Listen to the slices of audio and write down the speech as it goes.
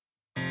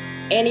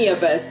Any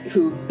of us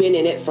who've been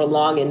in it for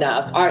long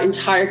enough, our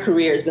entire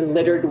career has been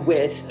littered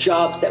with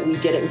jobs that we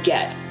didn't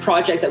get,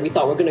 projects that we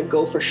thought were going to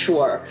go for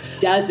sure.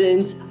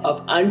 Dozens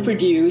of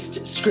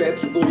unproduced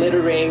scripts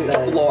littering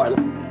the floor.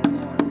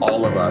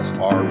 All of us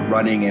are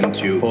running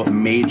into both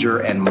major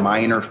and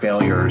minor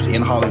failures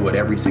in Hollywood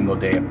every single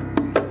day.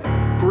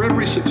 For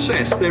every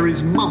success, there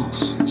is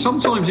months,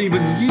 sometimes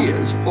even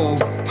years, of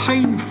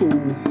painful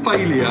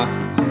failure.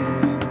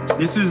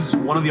 This is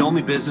one of the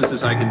only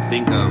businesses I can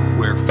think of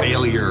where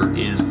failure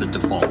is the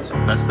default.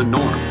 That's the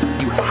norm.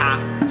 You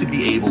have to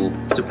be able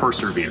to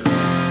persevere.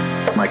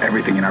 Like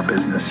everything in our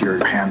business,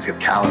 your hands get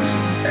callous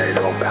and it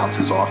all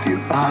bounces off you.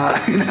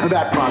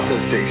 That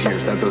process takes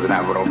years. That doesn't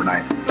happen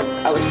overnight.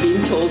 I was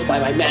being told by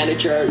my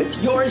manager,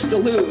 it's yours to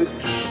lose.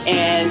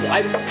 And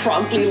I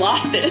promptly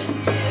lost it.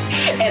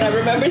 And I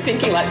remember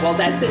thinking like, well,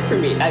 that's it for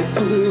me. I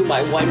blew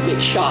my one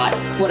big shot.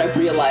 What I've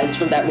realized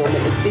from that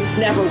moment is it's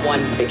never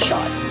one big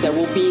shot. There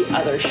will be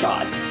other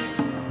shots.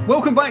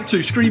 Welcome back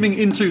to Screaming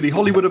into the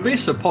Hollywood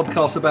Abyss, a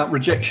podcast about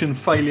rejection,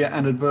 failure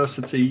and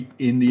adversity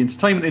in the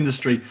entertainment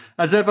industry.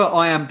 As ever,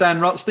 I am Dan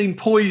Rutstein,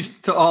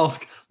 poised to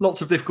ask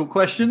lots of difficult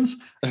questions.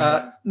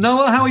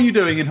 Noah, how are you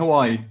doing in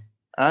Hawaii?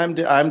 I'm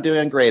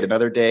doing great.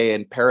 Another day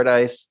in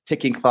paradise,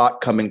 ticking clock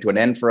coming to an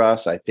end for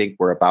us. I think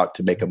we're about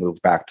to make a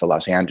move back to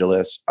Los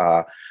Angeles,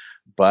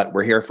 but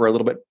we're here for a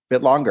little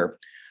bit longer.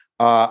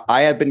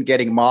 I have been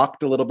getting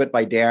mocked a little bit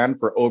by Dan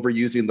for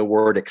overusing the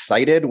word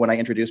excited when I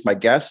introduce my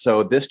guests.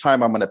 So this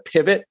time I'm going to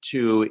pivot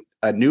to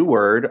a new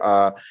word.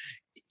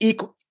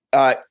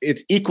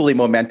 It's equally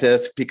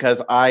momentous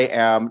because I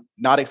am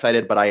not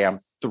excited, but I am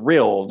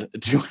thrilled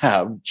to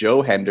have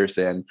Joe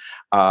Henderson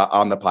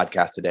on the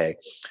podcast today.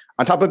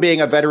 On top of being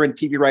a veteran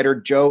TV writer,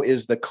 Joe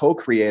is the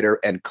co-creator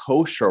and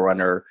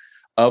co-showrunner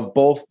of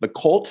both the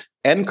cult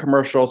and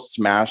commercial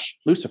smash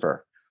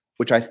Lucifer,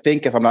 which I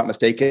think, if I'm not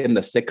mistaken,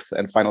 the 6th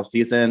and final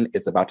season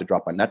is about to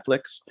drop on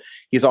Netflix.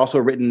 He's also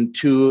written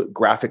 2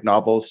 graphic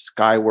novels,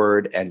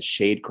 Skyward and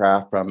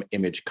Shadecraft from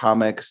Image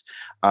Comics,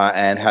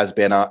 and has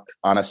been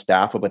on a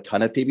staff of a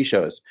ton of TV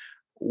shows.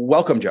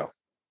 Welcome, Joe.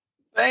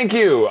 Thank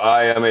you.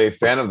 I am a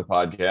fan of the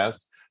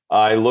podcast.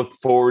 I look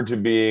forward to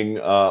being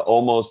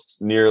almost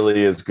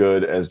nearly as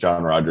good as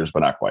John Rogers,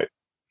 but not quite.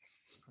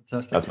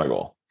 Fantastic. That's my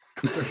goal.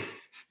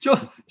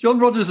 John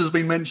Rogers has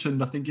been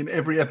mentioned, I think, in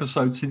every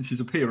episode since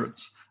his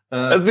appearance.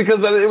 That's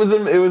because it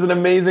was an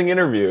amazing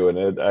interview,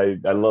 and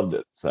I loved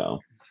it. So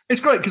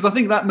it's great because I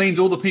think that means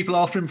all the people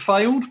after him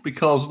failed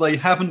because they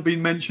haven't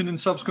been mentioned in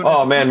subsequent.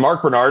 Oh man,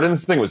 Mark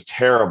Bernardin's thing was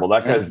terrible.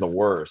 That guy's the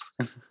worst.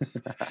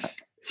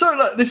 So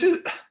look,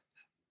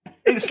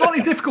 it's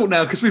slightly difficult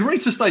now because we've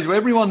reached a stage where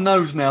everyone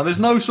knows now. There's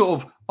no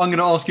sort of I'm going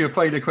to ask you a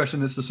failure question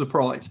that's a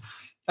surprise.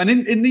 And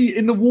in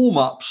the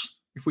warm-ups,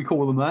 if we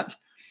call them that,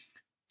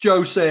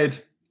 Joe said,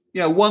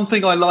 one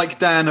thing I like,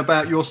 Dan,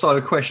 about your style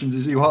of questions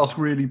is you ask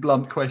really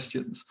blunt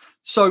questions.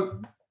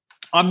 So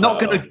I'm not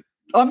going to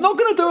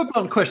do a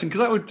blunt question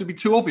because that would be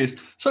too obvious.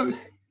 So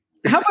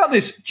how about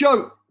this,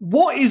 Joe?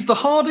 What is the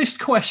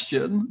hardest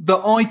question that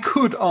I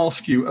could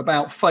ask you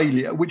about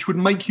failure, which would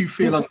make you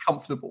feel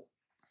uncomfortable?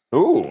 I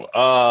don't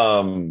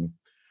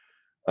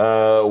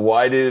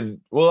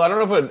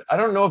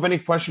know if any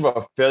question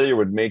about failure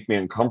would make me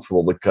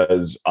uncomfortable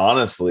because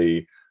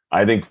honestly,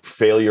 I think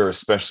failure,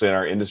 especially in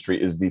our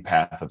industry, is the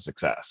path of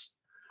success.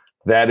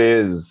 That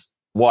is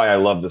why I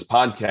love this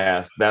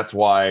podcast. That's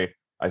why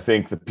I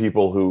think the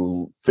people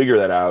who figure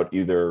that out,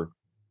 either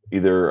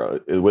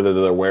whether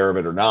they're aware of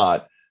it or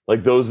not,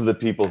 like those are the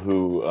people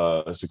who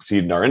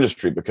succeed in our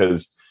industry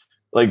because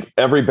like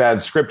every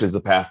bad script is the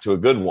path to a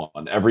good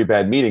one. Every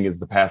bad meeting is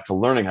the path to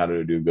learning how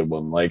to do a good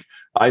one. Like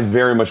I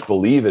very much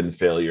believe in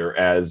failure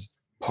as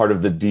part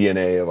of the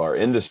DNA of our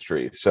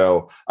industry.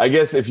 So I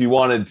guess if you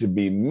wanted to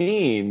be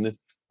mean,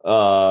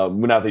 not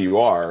that you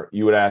are,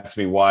 you would ask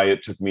me why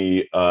it took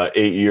me 8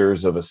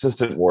 years of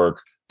assistant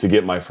work to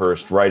get my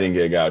first writing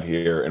gig out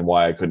here and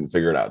why I couldn't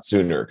figure it out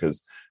sooner.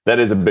 Because that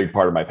is a big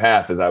part of my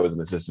path as I was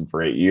an assistant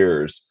for 8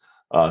 years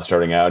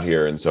starting out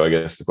here. And so I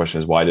guess the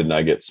question is, why didn't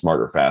I get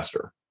smarter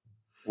faster?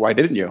 Why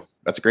didn't you?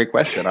 That's a great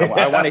question. I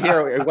want to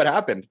hear what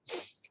happened.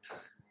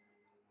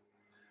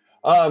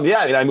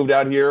 I moved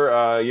out here,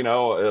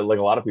 like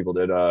a lot of people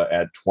did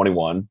at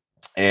 21.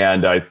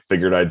 And I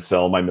figured I'd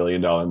sell my $1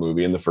 million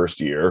movie in the first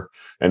year.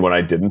 And when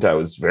I didn't, I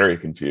was very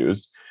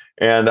confused.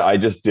 And I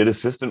just did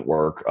assistant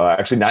work,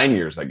 actually 9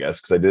 years, I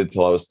guess, because I did it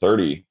till I was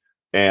 30.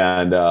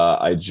 And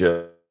I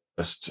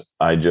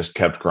just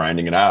kept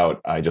grinding it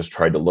out. I just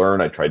tried to learn.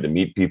 I tried to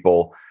meet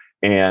people.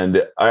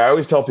 And I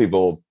always tell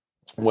people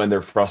when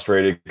they're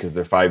frustrated because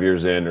they're 5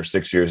 years in or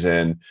 6 years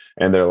in,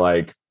 and they're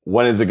like,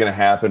 when is it going to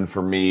happen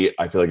for me?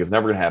 I feel like it's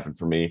never going to happen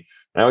for me.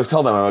 And I always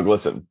tell them, I'm like,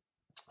 listen,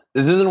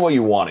 this isn't what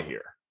you want to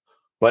hear.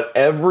 But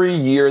every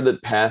year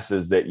that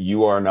passes that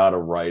you are not a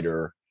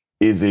writer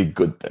is a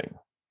good thing.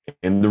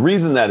 And the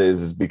reason that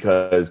is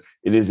because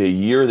it is a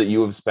year that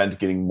you have spent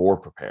getting more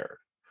prepared.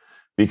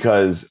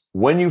 Because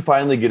when you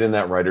finally get in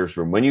that writer's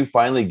room, when you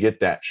finally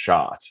get that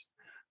shot,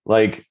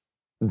 like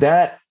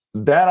that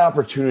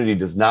opportunity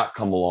does not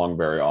come along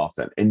very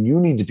often. And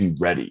you need to be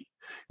ready.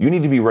 You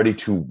need to be ready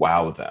to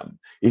wow them.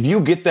 If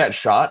you get that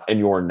shot and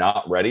you're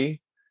not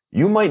ready,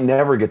 you might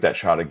never get that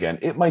shot again.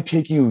 It might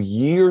take you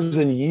years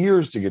and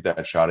years to get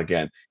that shot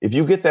again. If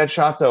you get that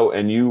shot though,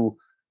 and you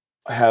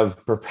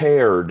have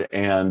prepared,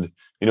 and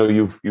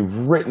you've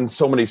written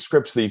so many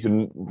scripts that you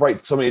can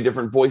write so many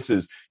different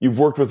voices, you've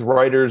worked with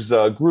writers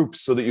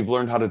groups so that you've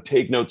learned how to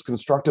take notes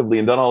constructively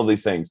and done all of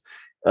these things,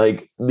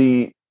 like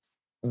the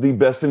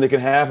best thing that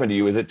can happen to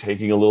you is it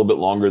taking a little bit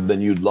longer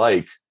than you'd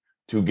like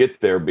to get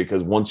there,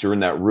 because once you're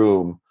in that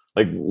room,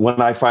 like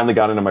when I finally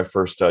got into my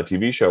first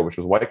TV show, which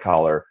was White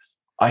Collar,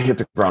 I hit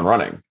the ground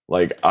running.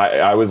 Like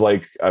I was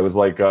like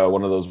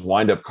one of those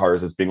wind-up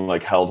cars that's being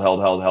like held,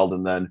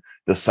 and then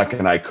the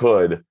second I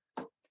could,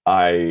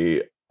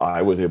 I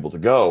was able to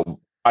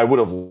go. I would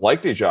have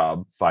liked a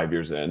job 5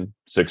 years in,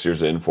 6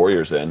 years in, 4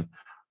 years in.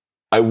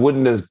 I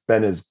wouldn't have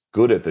been as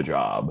good at the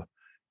job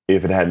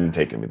if it hadn't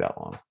taken me that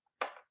long.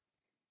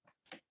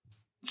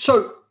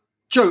 So,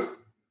 Joe,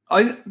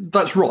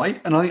 that's right,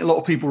 and I think a lot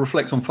of people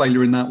reflect on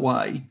failure in that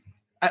way.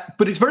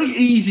 But it's very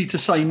easy to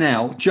say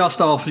now,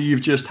 just after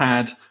you've just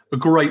had a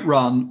great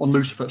run on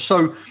Lucifer.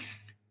 So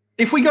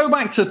if we go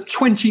back to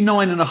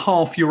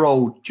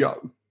 29-and-a-half-year-old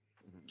Joe,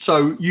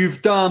 so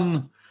you've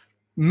done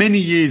many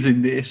years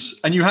in this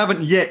and you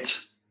haven't yet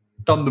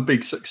done the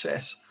big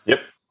success.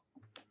 Yep.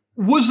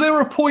 Was there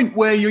a point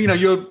where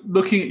you're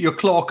looking at your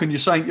clock and you're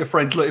saying to your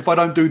friends, look, if I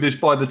don't do this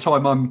by the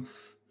time I'm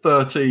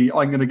 30,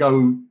 I'm going to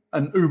go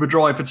and Uber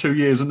drive for 2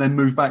 years and then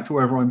move back to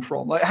wherever I'm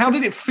from? Like, how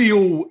did it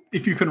feel,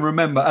 if you can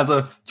remember, as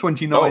a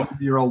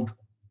 29-year-old?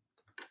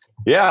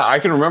 Yeah, I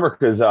can remember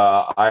because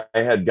I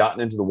had gotten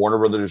into the Warner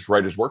Brothers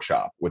Writers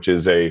Workshop, which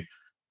is a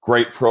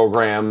great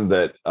program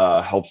that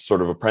helps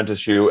sort of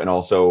apprentice you, and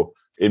also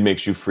it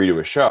makes you free to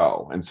a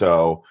show. And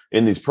so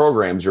in these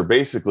programs, you're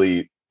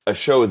basically, a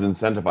show is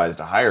incentivized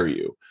to hire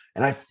you.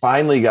 And I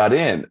finally got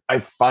in. I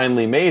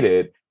finally made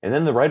it. And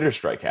then the writer's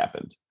strike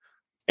happened.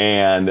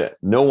 And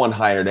no one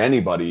hired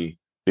anybody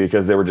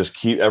because they were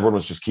everyone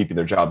was just keeping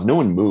their jobs. No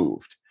one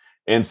moved.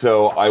 And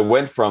so I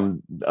went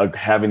from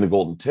having the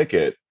golden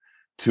ticket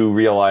to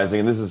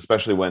realizing, and this is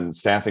especially when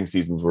staffing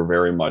seasons were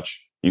very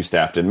much, you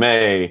staffed in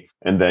May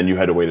and then you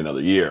had to wait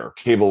another year.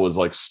 Cable was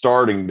like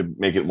starting to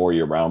make it more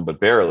year round, but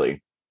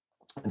barely.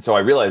 And so I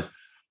realized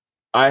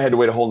I had to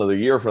wait a whole nother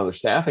year for another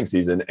staffing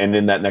season. And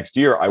in that next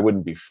year, I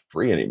wouldn't be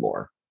free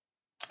anymore.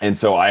 And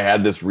so I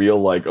had this real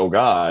like, oh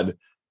God,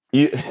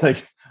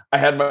 like I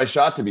had my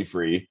shot to be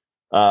free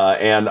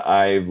and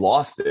I've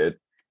lost it.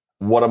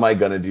 What am I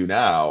going to do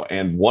now?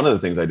 And one of the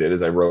things I did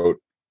is I wrote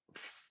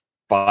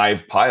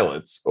 5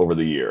 pilots over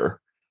the year.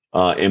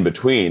 In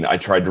between, I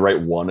tried to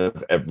write one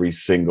of every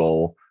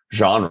single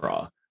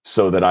genre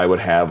so that I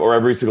would have, or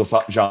every single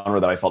genre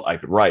that I felt I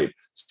could write,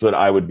 so that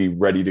I would be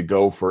ready to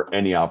go for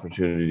any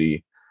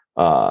opportunity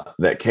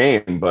that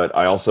came. But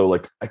I also I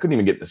couldn't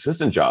even get an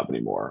assistant job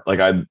anymore.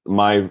 Like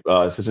my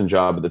assistant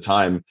job at the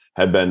time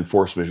had been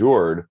force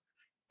majeured.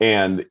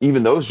 And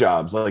even those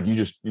jobs,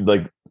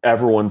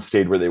 everyone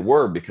stayed where they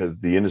were because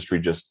the industry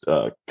just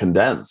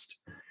condensed.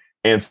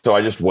 And so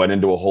I just went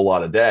into a whole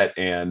lot of debt,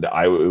 and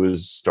it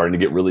was starting to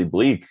get really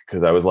bleak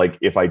because I was like,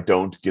 if I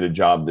don't get a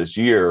job this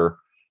year,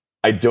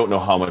 I don't know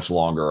how much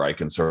longer I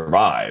can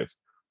survive.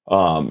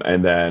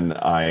 And then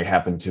I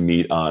happened to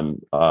meet on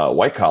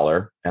White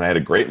Collar, and I had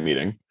a great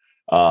meeting.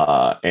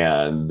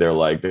 And they're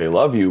like, they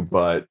love you,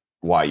 but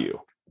why you?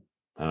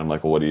 And I'm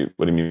like, well, what do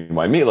you mean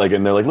why me?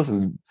 And they're like,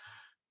 listen,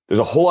 there's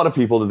a whole lot of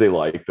people that they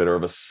like that are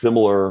of a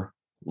similar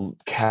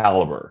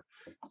caliber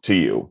to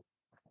you.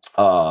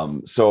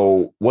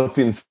 So what's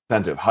the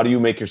incentive? How do you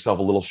make yourself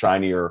a little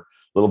shinier, a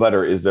little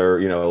better? Is there,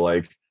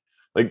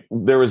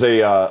 there was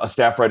a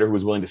staff writer who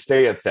was willing to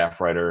stay at staff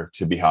writer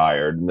to be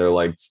hired. And they're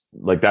like,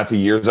 that's a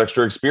year's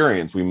extra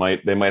experience. They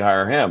might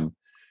hire him.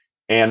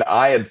 And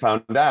I had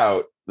found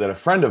out that a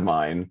friend of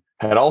mine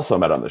had also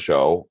met on the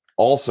show,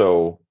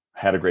 also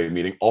had a great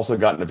meeting, also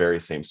gotten the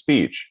very same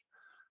speech.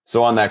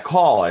 So on that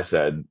call, I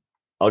said,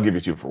 I'll give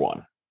you 2 for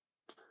 1.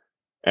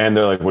 And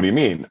they're like, what do you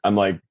mean? I'm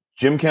like,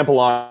 Jim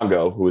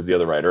Campolongo, who is the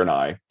other writer, and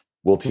I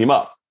will team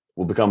up.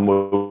 We'll become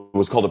what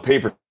was called a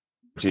paper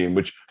team,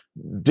 which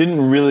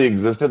didn't really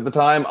exist at the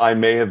time. I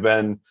may have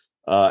been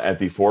at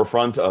the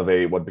forefront of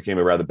what became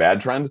a rather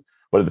bad trend,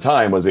 but at the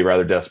time was a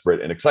rather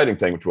desperate and exciting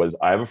thing, which was,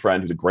 I have a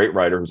friend who's a great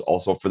writer who's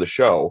also up for the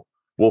show.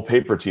 We'll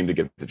paper team to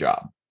get the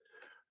job.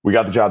 We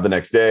got the job the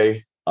next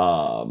day,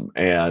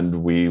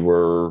 and we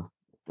were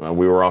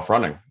off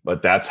running.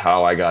 But that's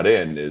how I got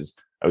in. Is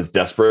I was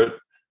desperate,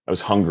 I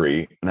was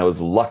hungry, and I was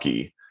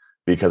lucky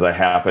because I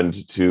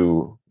happened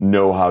to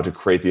know how to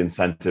create the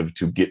incentive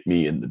to get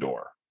me in the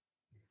door.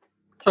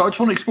 So I just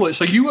want to explore it.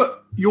 So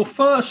your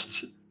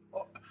first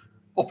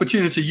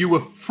opportunity, you were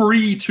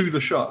free to the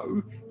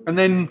show, and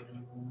then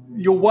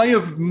your way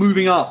of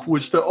moving up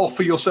was to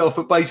offer yourself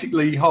at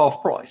basically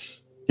half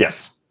price.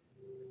 Yes.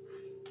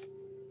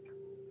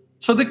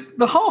 So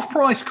the half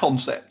price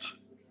concept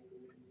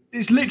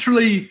is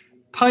literally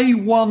pay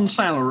one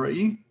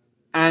salary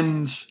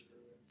and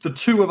the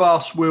 2 of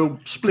us will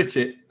split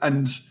it,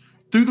 and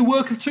do the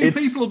work of two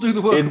people or do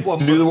the work of one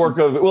person? Do the work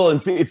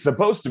of, it's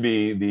supposed to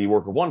be the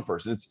work of one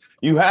person.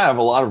 You have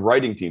a lot of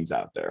writing teams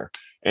out there,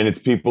 and it's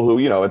people who,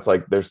 it's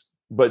like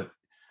but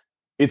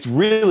it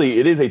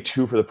is a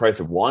two for the price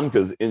of one,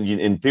 because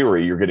in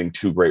theory, you're getting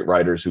two great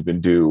writers who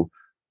can do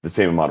the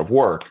same amount of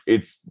work.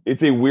 It's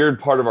a weird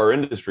part of our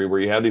industry where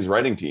you have these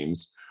writing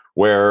teams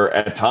where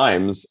at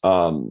times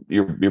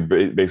you're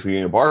basically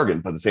getting a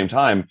bargain, but at the same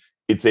time,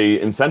 it's a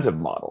incentive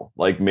model.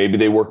 Like maybe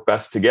they work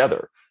best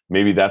together.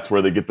 Maybe that's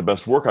where they get the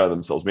best work out of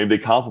themselves. Maybe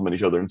they complement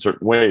each other in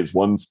certain ways.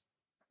 One's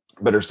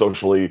better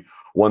socially,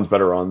 one's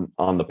better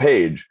on the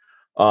page.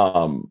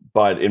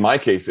 But in my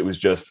case, it was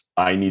just,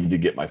 I needed to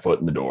get my foot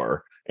in the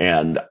door.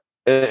 And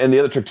the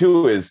other trick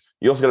too is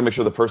you also got to make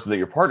sure the person that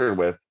you're partnered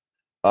with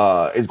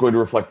is going to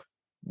reflect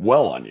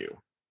well on you.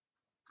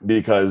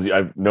 Because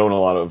I've known a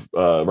lot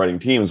of writing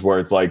teams where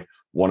it's like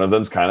one of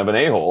them's kind of an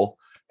a-hole,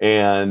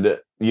 and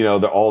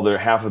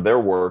half of their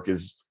work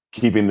is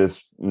keeping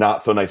this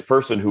not so nice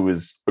person who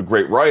is a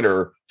great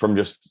writer from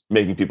just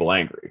making people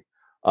angry.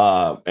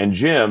 And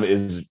Jim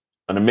is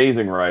an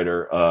amazing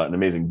writer, an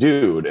amazing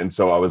dude. And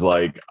so I was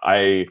like,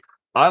 I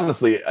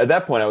honestly, at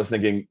that point, I was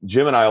thinking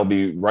Jim and I will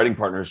be writing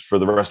partners for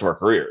the rest of our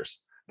careers.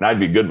 And I'd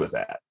be good with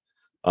that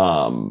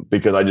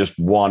because I just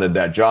wanted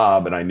that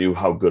job and I knew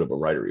how good of a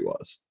writer he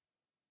was.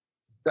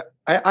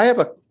 I have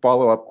a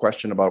follow-up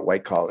question about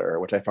White Collar,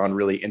 which I found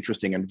really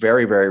interesting and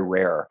very, very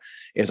rare.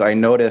 Is I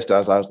noticed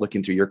as I was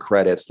looking through your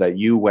credits that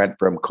you went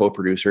from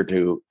co-producer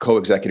to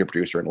co-executive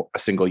producer in a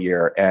single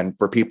year. And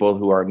for people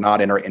who are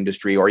not in our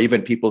industry, or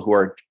even people who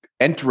are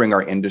entering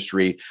our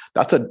industry,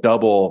 that's a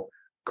double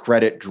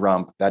credit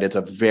jump. That is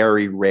a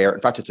very rare.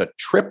 In fact, it's a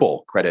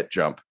triple credit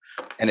jump.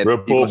 And it's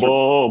triple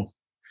boom.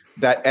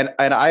 That and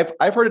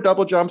I've heard of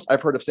double jumps.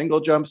 I've heard of single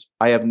jumps.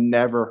 I have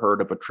never heard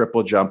of a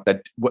triple jump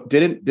that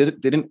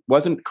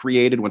wasn't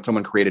created when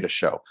someone created a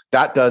show.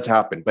 That does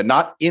happen, but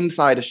not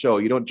inside a show.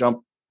 You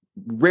don't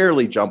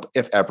rarely jump,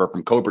 if ever,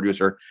 from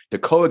co-producer to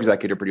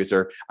co-executive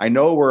producer. I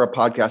know we're a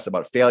podcast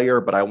about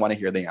failure, but I want to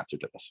hear the answer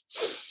to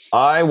this.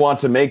 I want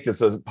to make this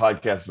a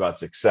podcast about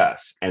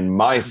success and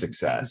my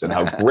success and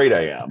how great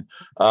I am.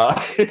 By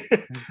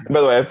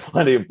the way, I have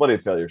plenty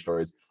of failure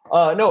stories.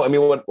 No, I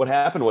mean, what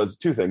happened was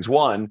two things.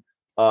 One,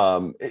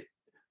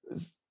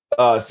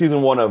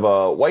 season one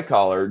of White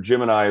Collar,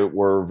 Jim and I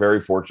were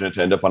very fortunate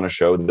to end up on a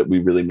show that we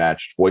really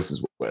matched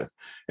voices with.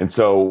 And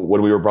so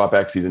when we were brought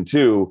back season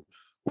two,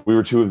 we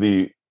were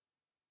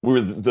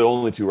the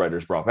only two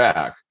writers brought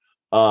back.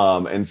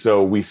 And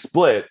so we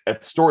split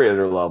at story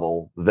editor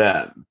level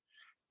then.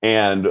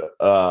 And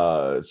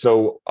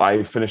so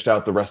I finished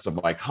out the rest of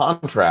my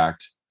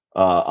contract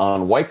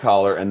on White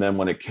Collar. And then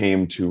when it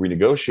came to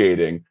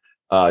renegotiating,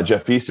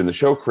 Jeff Easton, the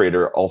show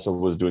creator, also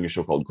was doing a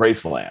show called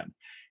Graceland.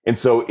 And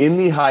so in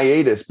the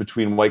hiatus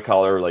between White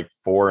Collar, like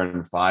 4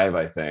 and 5,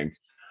 I think,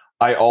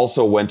 I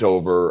also went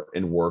over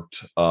and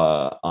worked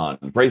on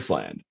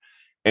Graceland.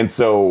 And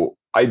so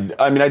I think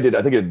I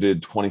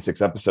did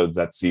 26 episodes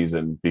that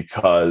season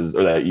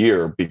that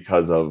year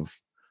because of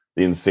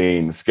the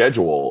insane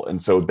schedule.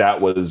 And so that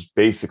was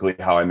basically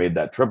how I made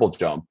that triple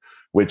jump,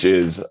 which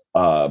is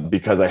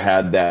because I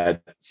had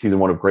that season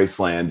 1 of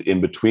Graceland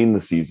in between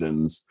the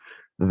seasons.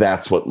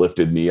 That's what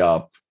lifted me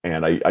up.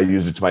 And I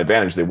used it to my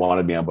advantage. They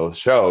wanted me on both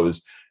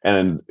shows.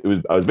 And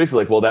I was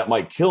basically like, well, that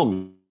might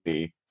kill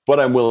me, but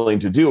I'm willing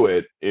to do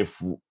it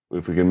if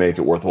we can make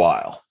it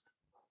worthwhile.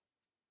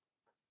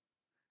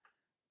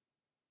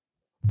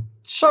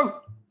 So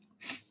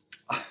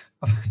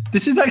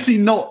this is actually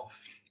not,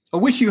 I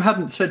wish you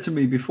hadn't said to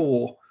me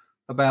before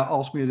about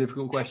ask me a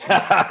difficult question.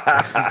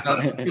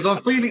 Because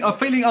I'm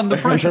feeling under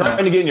pressure. I'm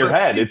trying to get in your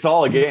head. It's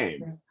all a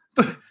game.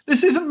 But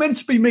this isn't meant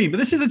to be mean, but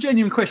this is a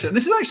genuine question.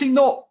 This is actually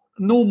not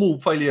normal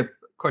failure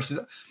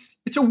question.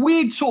 It's a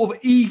weird sort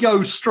of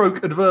ego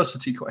stroke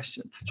adversity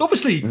question. So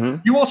obviously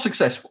you are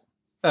successful.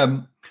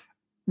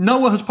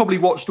 Noah has probably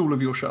watched all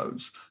of your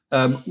shows.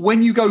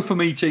 When you go for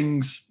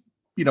meetings,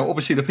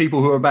 obviously the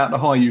people who are about to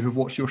hire you have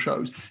watched your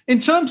shows. In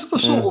terms of the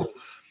sort of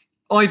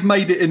I've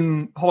made it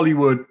in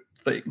Hollywood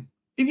thing,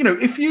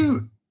 if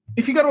you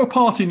go to a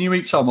party and you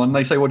meet someone and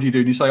they say, what do you do?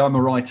 And you say, I'm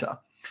a writer.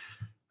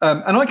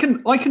 And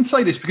I can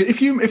say this because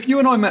if you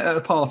and I met at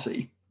a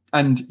party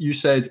and you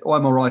said, oh,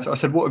 I'm a writer, I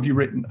said, what have you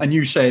written? And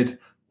you said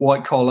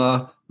White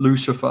Collar,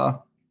 Lucifer,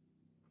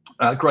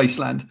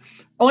 Graceland.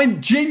 I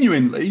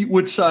genuinely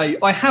would say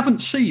I haven't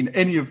seen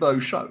any of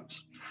those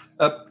shows.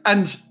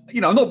 And,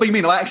 I'm not being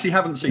mean, I actually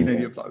haven't seen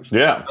any of those.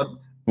 Yeah,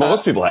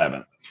 most people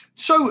haven't.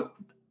 So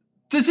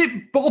does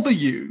it bother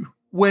you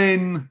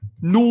when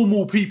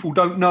normal people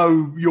don't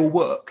know your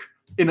work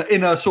in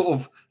a sort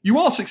of, you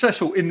are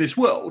successful in this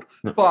world,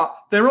 but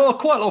there are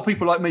quite a lot of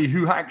people like me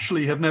who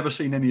actually have never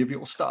seen any of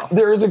your stuff.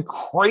 There is a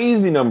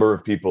crazy number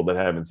of people that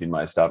haven't seen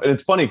my stuff. And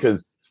it's funny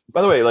because,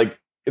 by the way,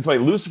 it's like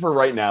Lucifer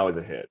right now is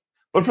a hit.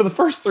 But for the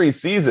first 3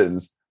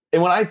 seasons,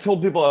 and when I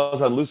told people I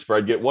was on Lucifer,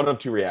 I'd get one of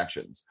 2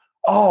 reactions.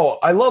 Oh,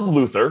 I love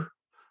Luther,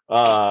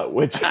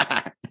 which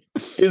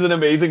is an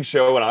amazing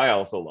show and I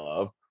also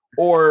love.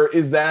 Or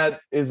is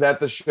that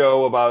the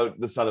show about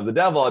the son of the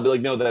devil? I'd be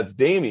like, no, that's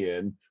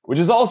Damien, which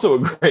is also a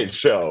great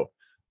show.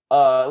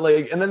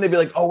 And then they'd be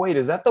like, oh wait,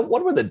 is that the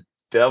one where the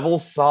devil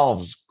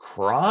solves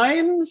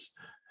crimes?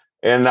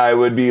 And I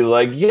would be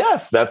like,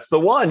 yes, that's the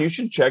one. You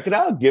should check it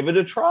out. Give it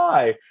a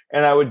try.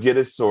 And I would get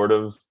a sort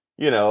of,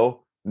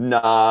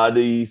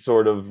 noddy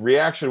sort of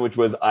reaction, which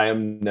was, I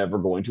am never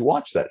going to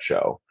watch that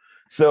show.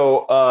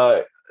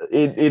 So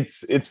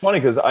it's funny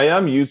because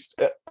I'm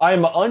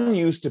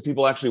unused to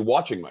people actually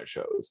watching my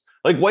shows.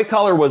 Like White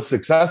Collar was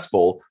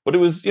successful, but it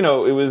was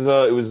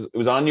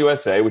on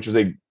USA, which was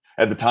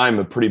at the time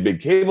a pretty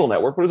big cable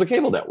network, but it was a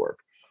cable network.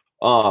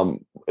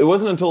 It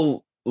wasn't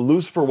until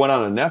Lucifer went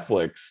on to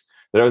Netflix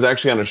that I was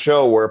actually on a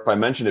show where if I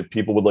mentioned it,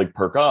 people would like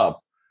perk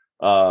up,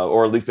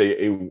 or at least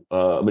a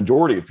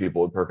majority of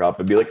people would perk up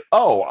and be like,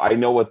 "Oh, I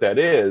know what that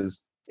is,"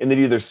 and they'd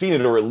either seen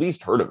it or at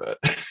least heard of it.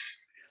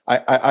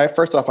 I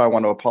first off, I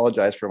want to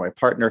apologize for my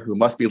partner who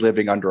must be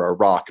living under a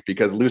rock,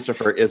 because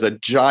Lucifer is a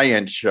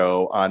giant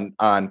show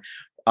on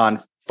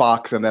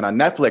Fox and then on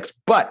Netflix.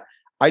 But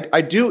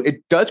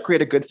it does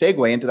create a good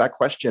segue into that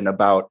question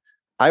about,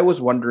 I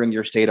was wondering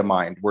your state of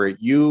mind where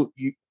you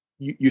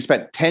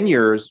spent 10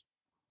 years,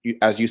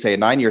 as you say,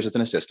 9 years as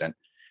an assistant.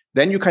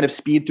 Then you kind of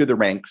speed through the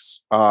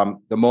ranks.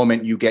 The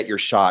moment you get your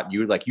shot,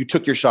 you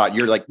took your shot.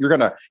 You're not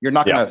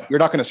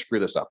gonna screw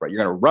this up, right?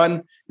 You're gonna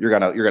run. You're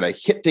gonna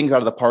hit things out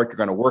of the park. You're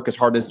gonna work as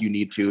hard as you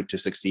need to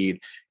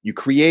succeed. You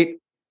create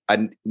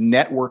a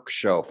network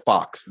show,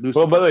 Fox. Lucifer.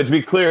 Well, by the way, to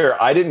be clear,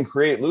 I didn't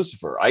create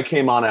Lucifer. I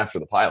came on after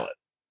the pilot.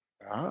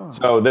 Oh.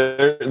 So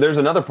there's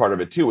another part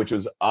of it too, which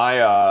was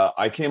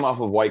I came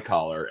off of White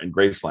Collar and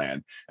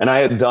Graceland, and I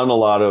had done a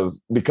lot of,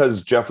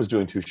 because Jeff was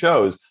doing 2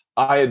 shows.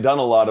 I had done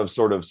a lot of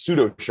sort of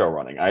pseudo show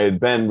running. I had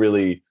been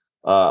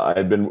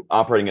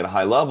operating at a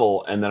high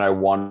level, and then I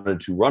wanted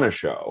to run a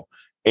show.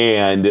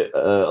 And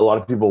a lot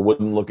of people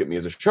wouldn't look at me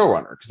as a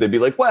showrunner because they'd be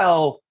like,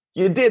 well,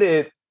 you did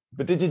it,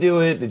 but did you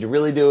do it? Did you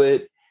really do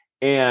it?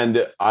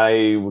 And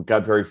I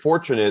got very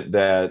fortunate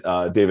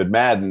that David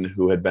Madden,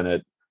 who had been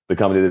at the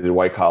company that did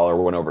White Collar,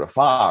 went over to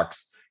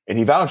Fox, and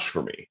he vouched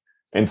for me.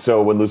 And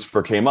so when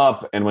Lucifer came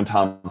up and when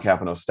Tom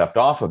Capano stepped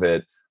off of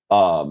it,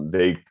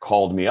 they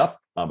called me up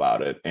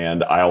about it.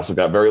 And I also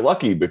got very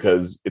lucky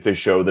because it's a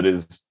show that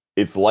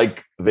it's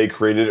like they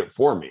created it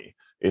for me.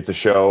 It's a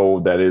show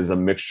that is a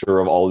mixture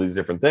of all of these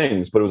different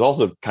things, but it was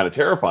also kind of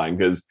terrifying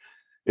because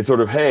it's sort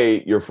of,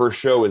 hey, your first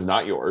show is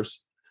not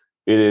yours.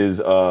 It is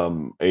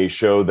a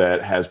show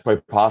that has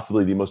quite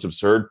possibly the most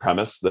absurd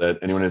premise that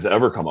anyone has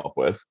ever come up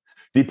with.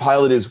 The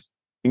pilot is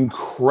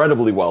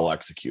incredibly well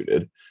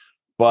executed,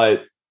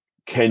 but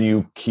can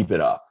you keep it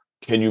up?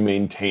 Can you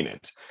maintain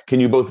it? Can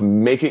you both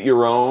make it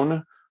your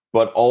own,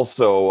 but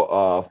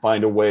also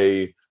find a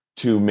way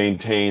to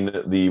maintain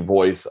the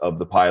voice of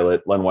the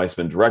pilot? Len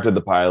Weissman directed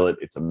the pilot.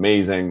 It's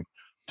amazing.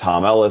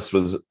 Tom Ellis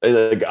was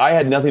like, I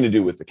had nothing to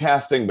do with the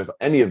casting, with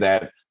any of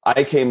that.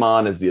 I came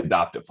on as the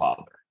adoptive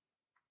father.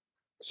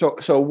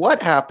 So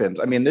what happens?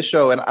 I mean, this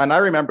show, and I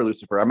remember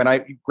Lucifer. I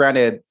mean,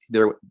 granted,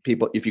 there are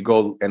people, if you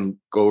go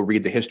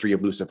read the history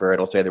of Lucifer,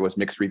 it'll say there was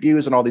mixed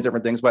reviews and all these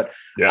different things. But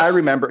yes. I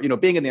remember,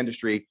 being in the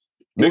industry.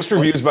 Mixed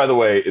reviews, by the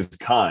way, is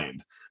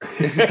kind.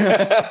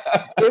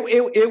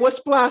 it was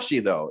splashy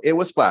though. It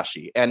was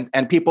splashy, and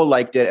people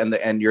liked it,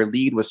 and your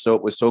lead was so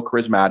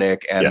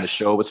charismatic, and yes. The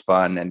show was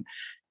fun. And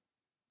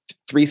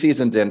 3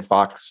 seasons in,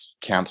 Fox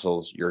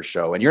cancels your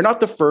show, and you're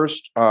not the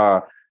first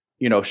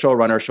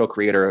showrunner, show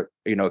creator,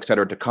 et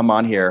cetera, to come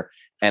on here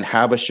and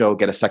have a show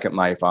get a second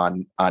life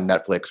on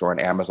Netflix or on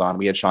Amazon.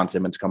 We had Sean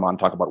Simmons come on and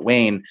talk about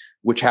Wayne,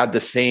 which had the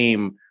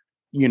same.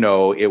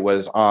 It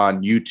was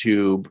on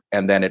YouTube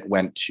and then it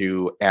went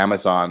to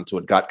Amazon. So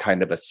it got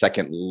kind of a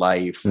second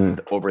life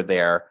over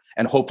there,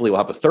 and hopefully we'll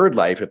have a third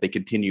life if they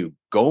continue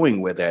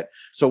going with it.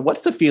 So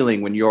what's the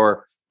feeling when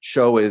your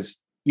show is,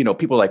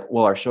 people are like,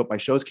 well, my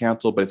show's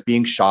canceled, but it's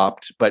being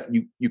shopped. But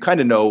you kind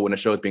of know when a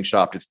show is being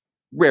shopped, it's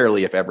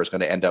rarely, if ever, is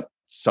going to end up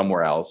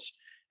somewhere else.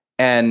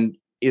 And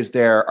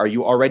are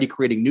you already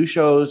creating new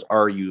shows?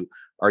 Are you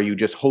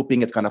just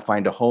hoping it's going to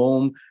find a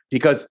home?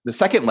 Because the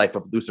second life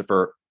of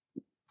Lucifer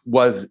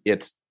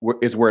is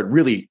where it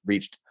really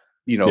reached,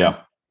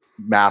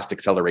 mass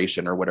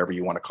acceleration or whatever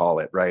you want to call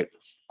it, right?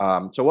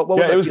 So what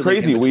was it was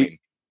crazy.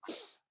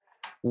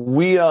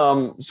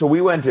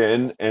 We went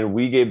in and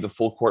we gave the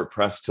full court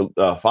press to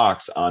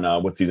Fox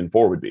on what season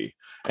 4 would be,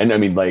 and I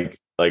mean, like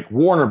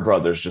Warner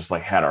Brothers just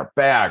had our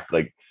back.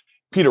 Like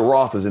Peter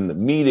Roth was in the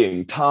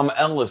meeting, Tom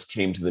Ellis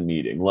came to the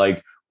meeting.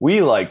 We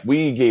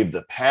gave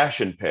the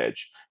passion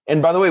pitch,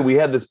 and by the way, we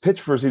had this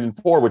pitch for season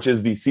 4, which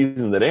is the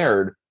season that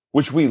aired,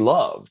 which we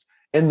loved.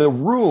 And the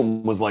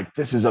room was like,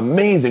 this is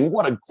amazing.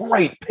 What a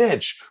great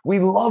pitch. We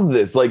love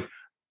this.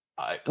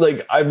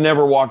 I've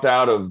never walked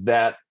out of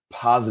that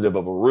positive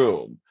of a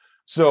room.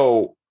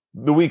 So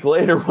the week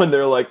later when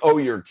they're like, oh,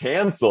 you're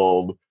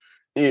canceled.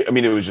 It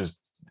was just,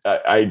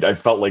 I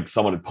felt like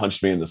someone had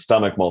punched me in the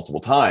stomach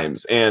multiple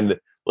times. And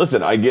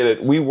listen, I get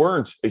it. We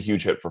weren't a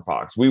huge hit for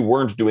Fox. We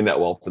weren't doing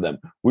that well for them.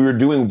 We were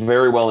doing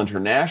very well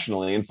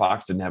internationally, and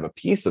Fox didn't have a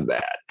piece of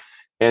that.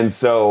 And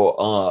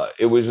so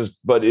it was just,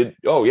 but it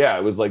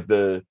was like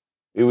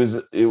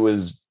it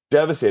was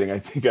devastating. I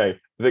think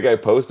I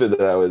posted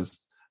that I was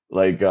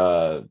like,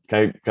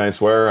 can I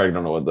swear? I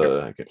don't know what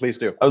the. Please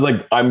do. I was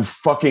like, I'm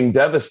fucking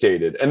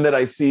devastated. And then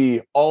I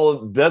see all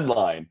of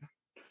Deadline,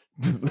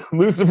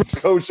 Lucifer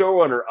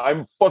co-showrunner.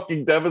 I'm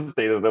fucking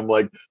devastated. I'm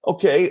like,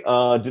 okay,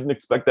 didn't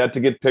expect that to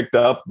get picked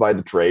up by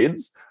the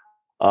trades.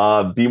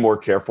 Be more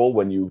careful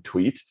when you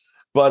tweet.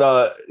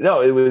 But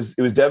no, it was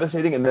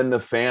devastating. And then the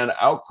fan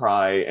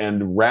outcry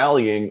and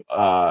rallying,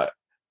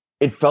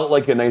 it felt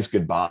like a nice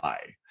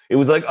goodbye. It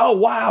was like, oh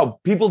wow,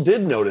 people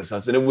did notice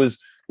us, and it was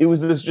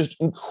this just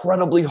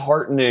incredibly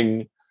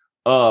heartening,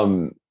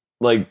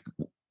 like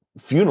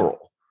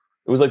funeral.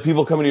 It was like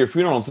people coming to your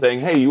funeral and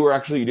saying, hey, you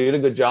did a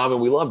good job and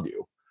we loved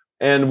you.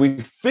 And we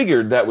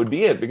figured that would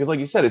be it because, like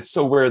you said, it's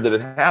so rare that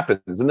it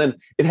happens. And then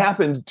it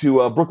happened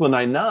to Brooklyn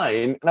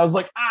Nine-Nine, and I was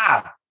like,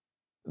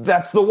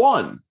 that's the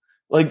one.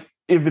 Like,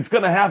 if it's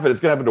going to happen, it's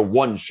going to happen to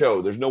one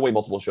show. There's no way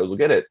multiple shows will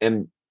get it.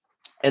 And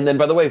then,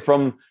 by the way,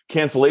 from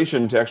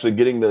cancellation to actually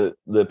getting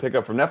the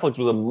pickup from Netflix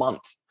was a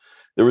month.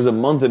 There was a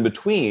month in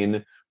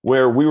between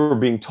where we were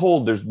being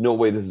told there's no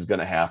way this is going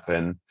to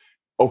happen.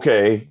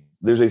 Okay,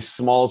 there's a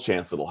small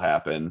chance it'll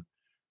happen.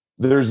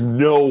 There's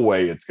no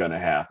way it's going to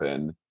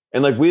happen.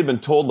 And like we had been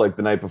told like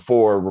the night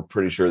before, we're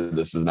pretty sure that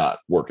this is not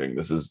working.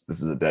 This is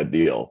a dead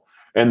deal.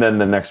 And then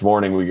the next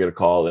morning we get a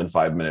call in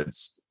 5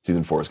 minutes,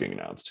 season 4 is getting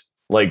announced.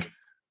 Like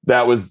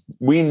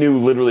we knew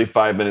literally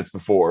 5 minutes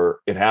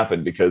before it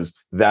happened because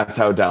that's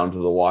how down to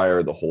the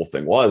wire the whole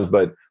thing was.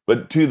 But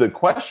to the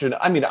question,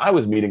 I mean, I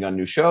was meeting on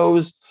new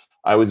shows.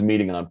 I was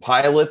meeting on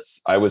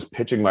pilots. I was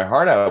pitching my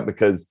heart out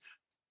because,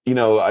 you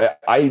know,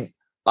 I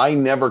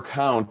never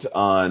count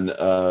on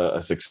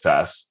a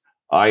success.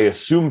 I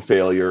assume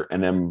failure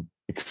and am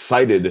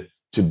excited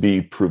to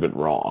be proven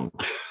wrong.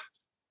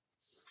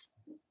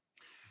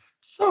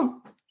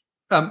 So,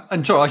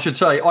 and Joe, I should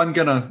say, I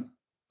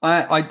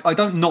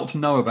don't not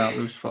know about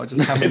Lucifer. I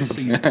just haven't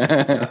seen it.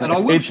 And I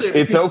will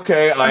it's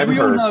okay. I am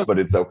hurt, but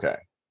it's okay.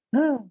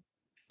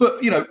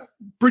 But, you know,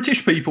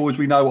 British people, as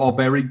we know, are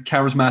very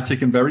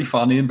charismatic and very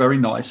funny and very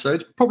nice. So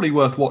it's probably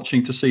worth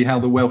watching to see how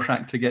the Welsh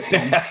actor gets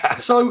on.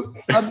 So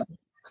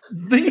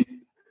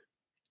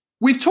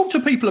we've talked to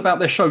people about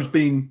their shows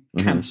being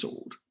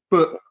cancelled,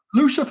 but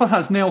Lucifer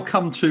has now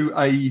come to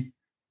a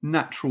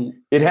natural.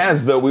 It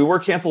has, though. We were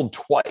cancelled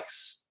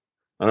twice.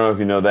 I don't know if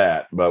you know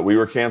that, but we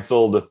were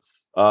cancelled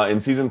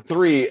in season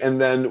 3, and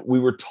then we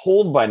were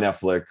told by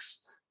Netflix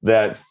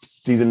that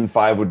season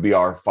 5 would be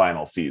our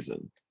final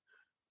season,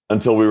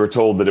 until we were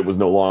told that it was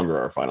no longer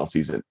our final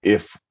season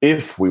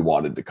if we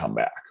wanted to come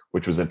back,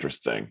 which was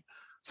interesting.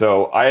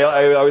 So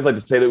I always like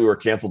to say that we were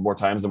canceled more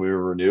times than we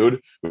were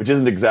renewed, which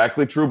isn't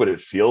exactly true, but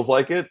it feels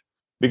like it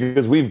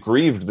because we've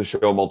grieved the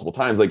show multiple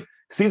times. Like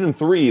season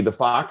 3, the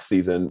Fox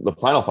season, the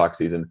final Fox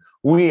season,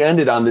 we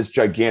ended on this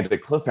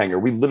gigantic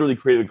cliffhanger. We literally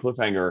created a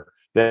cliffhanger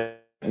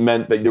that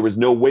meant that there was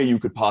no way you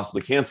could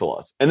possibly cancel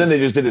us. And then they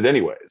just did it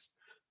anyways.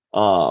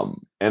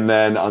 And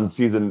then on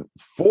season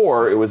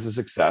 4, it was a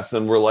success.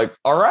 And we're like,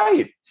 all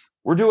right,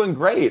 we're doing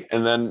great.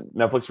 And then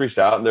Netflix reached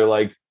out and they're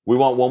like, we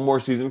want one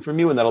more season from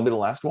you. And that'll be the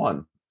last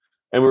one.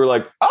 And we were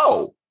like,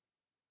 oh,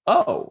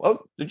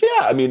 yeah,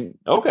 I mean,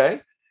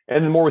 okay.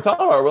 And the more we thought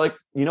about it, we're like,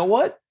 you know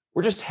what?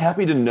 We're just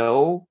happy to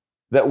know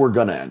that we're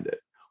going to end it.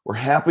 We're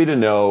happy to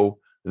know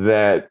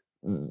that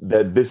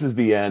this is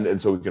the end. And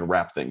so we can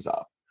wrap things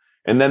up.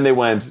 And then they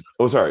went,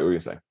 oh, sorry, what were you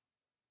going to say? I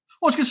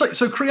was going to say,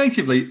 so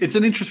creatively, it's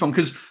an interesting one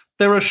because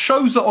there are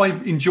shows that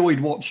I've enjoyed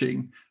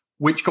watching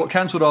which got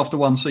cancelled after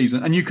one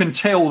season, and you can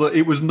tell that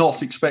it was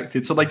not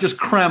expected. So they just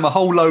cram a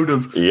whole load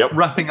of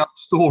wrapping up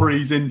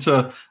stories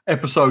into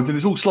episodes, and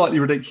it's all slightly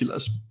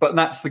ridiculous, but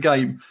that's the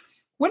game.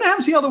 When it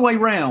happens the other way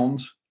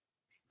round,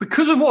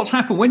 because of what's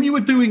happened, when you were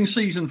doing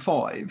season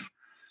 5,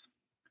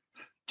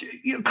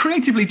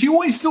 creatively, do you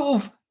always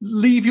sort of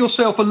leave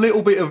yourself a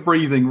little bit of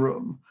breathing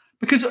room?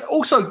 Because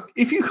also,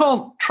 if you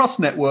can't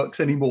trust networks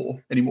anymore,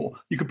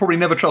 you could probably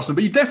never trust them,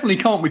 but you definitely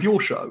can't with your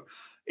show.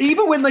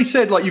 Even when they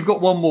said, like, you've got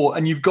one more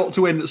and you've got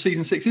to end at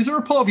season 6, is there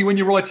a part of you when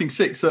you're writing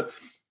 6 that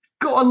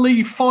got to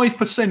leave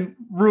 5%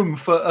 room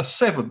for a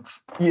 7th?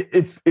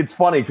 It's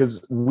funny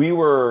because we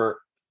were,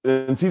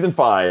 in season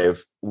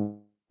 5,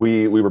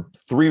 we were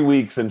 3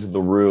 weeks into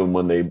the room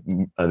when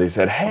they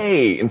said,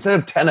 hey, instead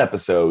of 10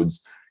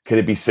 episodes, can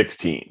it be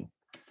 16?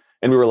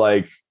 And we were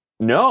like,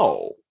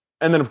 no.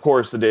 And then, of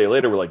course, the day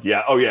later, we're like,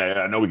 no,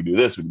 we can do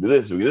this, we can do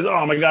this, we can do this.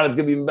 Oh, my God, it's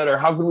going to be even better.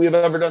 How could we have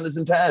ever done this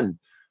in 10?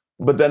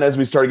 But then as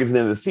we started getting to the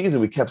end of the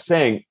season, we kept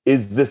saying,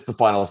 is this the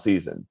final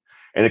season?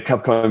 And it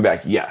kept coming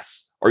back,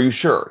 yes. Are you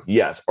sure?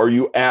 Yes. Are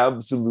you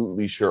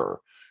absolutely sure?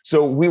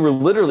 So we were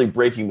literally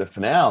breaking the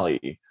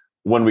finale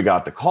when we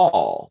got the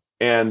call.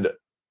 And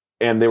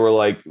they were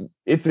like,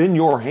 it's in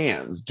your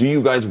hands. Do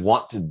you guys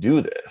want to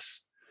do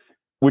this?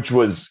 Which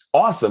was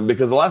awesome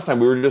because the last time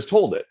we were just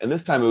told it. And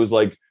this time it was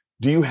like,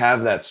 do you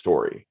have that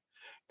story?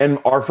 And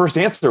our first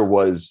answer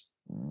was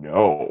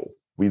no.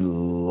 We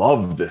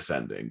love this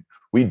ending.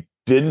 We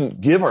didn't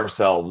give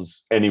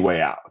ourselves any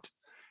way out.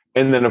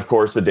 And then of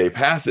course the day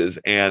passes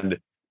and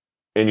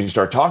you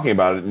start talking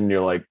about it and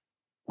you're like,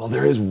 well,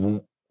 there is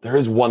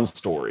one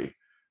story.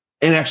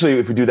 And actually,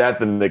 if we do that,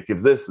 then it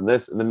gives this and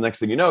this. And then the next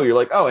thing you know, you're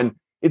like, oh, and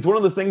it's one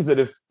of those things that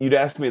if you'd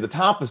asked me at the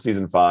top of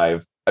season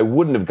 5, I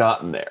wouldn't have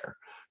gotten there.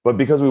 But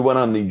because we went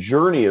on the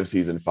journey of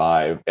season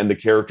 5 and the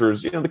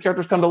characters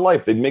come to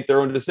life, they'd make their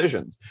own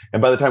decisions.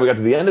 And by the time we got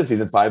to the end of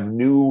season 5,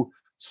 new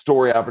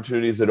story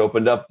opportunities had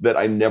opened up that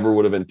I never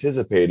would have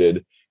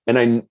anticipated.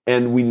 And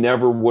we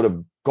never would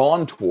have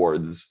gone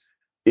towards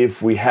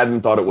if we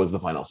hadn't thought it was the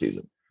final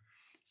season.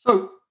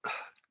 So,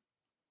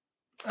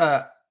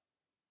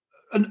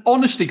 an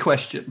honesty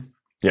question.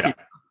 Yeah.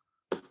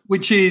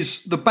 Which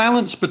is the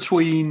balance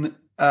between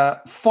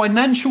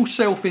financial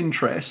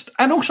self-interest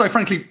and also,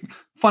 frankly,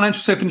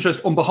 financial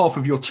self-interest on behalf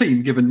of your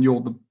team, given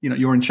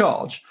you're in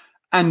charge,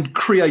 and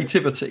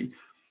creativity.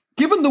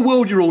 Given the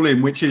world you're all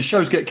in, which is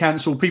shows get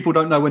cancelled, people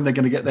don't know when they're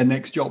going to get their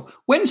next job.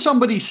 When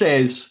somebody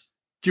says,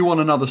 "Do you want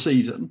another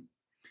season?"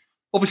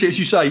 Obviously, as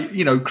you say,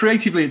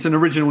 creatively it's an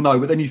original no,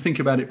 but then you think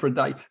about it for a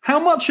day. How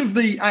much of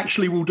the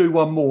actually we'll do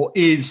one more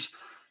is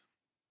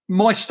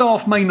my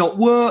staff may not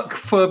work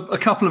for a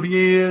couple of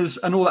years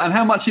and all that, and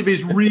how much of it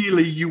is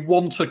really you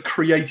want to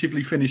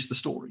creatively finish the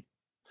story?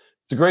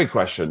 It's a great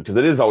question because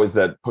it is always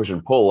that push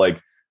and pull.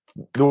 Like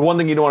the one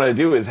thing you don't want to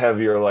do is have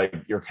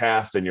your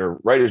cast and your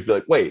writers be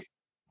like, wait,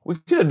 we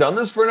could have done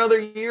this for another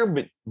year,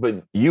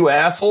 but you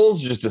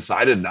assholes just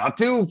decided not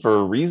to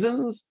for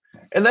reasons.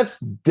 And that's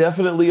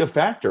definitely a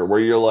factor where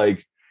you're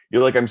like,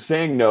 I'm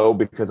saying no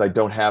because I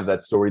don't have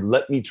that story.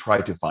 Let me try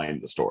to find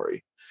the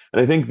story.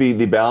 And I think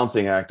the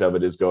balancing act of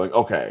it is going,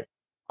 okay,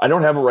 I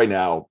don't have it right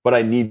now, but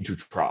I need to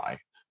try.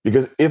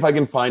 Because if I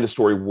can find a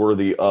story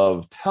worthy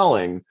of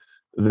telling,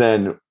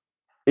 then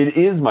it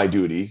is my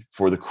duty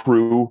for the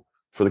crew,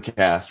 for the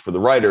cast, for the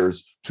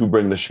writers to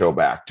bring the show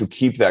back, to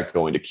keep that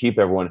going, to keep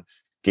everyone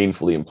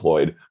gainfully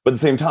employed. But at the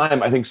same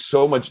time, I think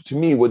so much, to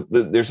me,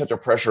 there's such a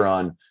pressure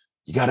on,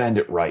 you got to end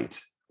it right.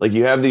 Like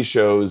you have these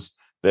shows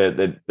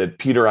that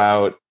peter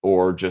out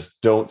or just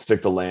don't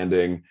stick the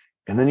landing.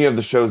 And then you have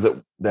the shows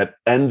that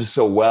end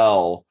so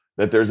well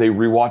that there's a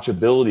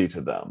rewatchability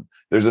to them.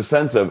 There's a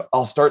sense of,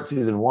 I'll start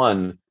season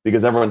 1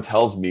 because everyone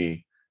tells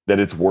me that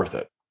it's worth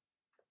it.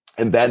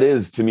 And that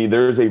is, to me,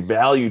 there's a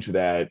value to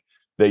that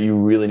you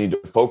really need to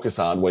focus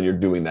on when you're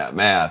doing that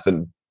math.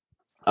 And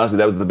honestly,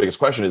 that was the biggest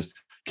question is,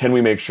 can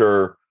we make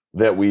sure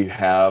that we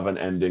have an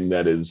ending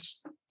that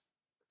is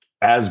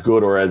as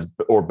good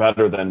or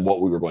better than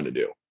what we were going to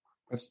do?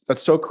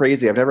 That's so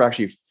crazy. I've never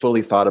actually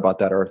fully thought about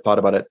that or thought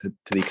about it to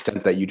the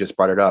extent that you just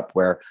brought it up,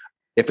 where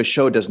if a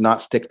show does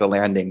not stick the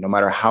landing, no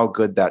matter how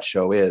good that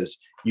show is,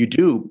 you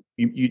don't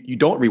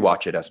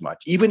rewatch it as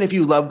much. Even if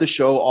you love the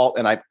show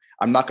and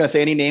I'm not going to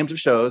say any names of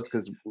shows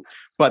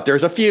but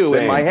there's a few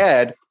in my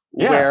head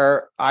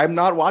where I'm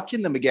not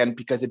watching them again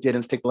because it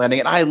didn't stick the landing.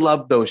 And I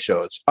love those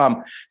shows.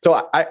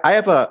 So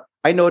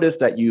I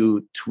noticed that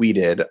you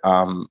tweeted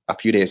a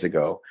few days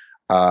ago,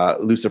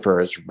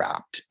 Lucifer is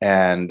wrapped.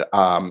 And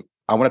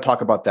I want to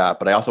talk about that,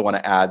 but I also want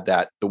to add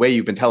that the way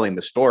you've been telling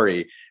the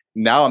story,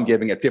 now I'm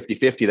giving it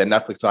 50-50 that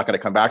Netflix is not going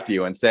to come back to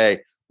you and say,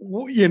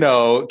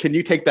 can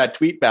you take that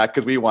tweet back?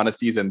 Because we want a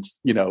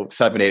seasons,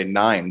 7, 8, and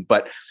 9.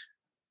 But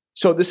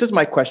so this is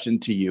my question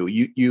to you.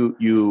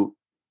 You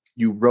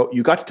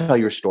got to tell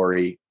your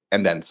story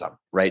and then some,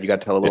 right? You got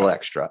to tell a little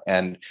extra,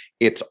 and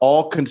it's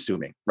all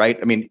consuming, right?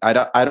 I mean,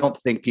 I don't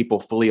think people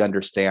fully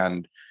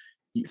understand.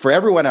 For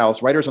everyone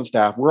else, writers and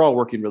staff, we're all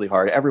working really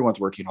hard. Everyone's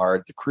working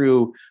hard. The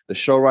crew, the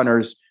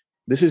showrunners,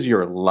 this is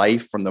your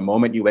life from the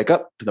moment you wake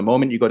up to the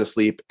moment you go to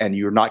sleep, and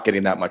you're not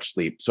getting that much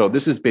sleep. So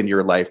this has been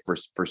your life for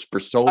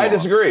so long. I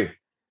disagree.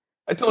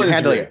 I totally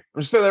disagree. I'm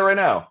just saying that right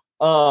now.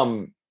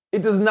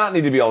 It does not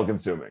need to be all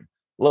consuming.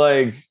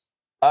 It's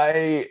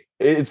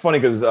funny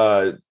because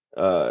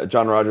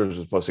John Rogers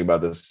was posting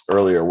about this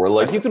earlier,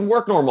 where you can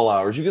work normal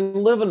hours, you can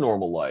live a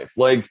normal life.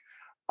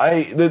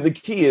 The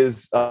key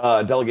is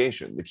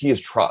delegation. The key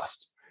is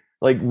trust.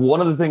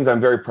 One of the things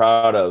I'm very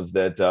proud of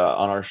that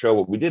on our show,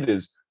 what we did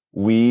is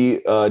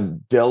we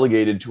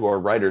delegated to our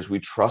writers. We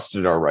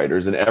trusted our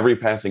writers, and every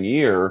passing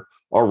year,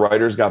 our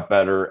writers got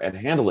better at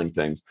handling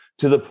things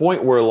to the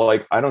point where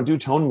I don't do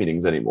tone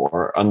meetings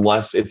anymore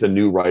unless it's a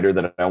new writer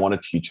that I want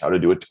to teach how to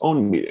do a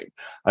tone meeting.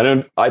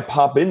 I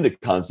pop into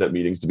concept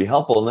meetings to be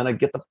helpful, and then I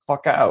get the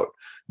fuck out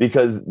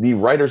because the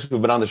writers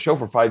who've been on the show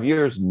for 5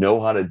 years know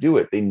how to do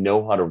it. They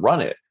know how to run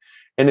it.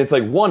 And it's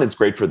one, it's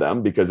great for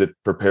them because it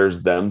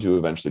prepares them to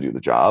eventually do the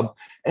job.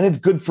 And it's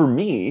good for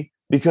me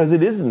because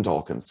it isn't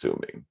all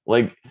consuming.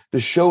 The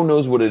show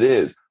knows what it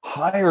is.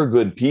 Hire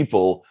good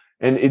people.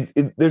 And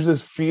there's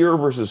this fear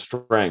versus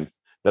strength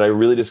that I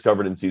really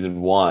discovered in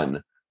season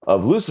 1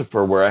 of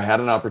Lucifer, where I had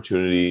an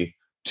opportunity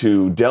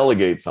to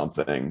delegate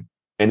something.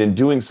 And in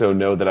doing so,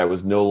 know that I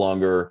was no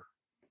longer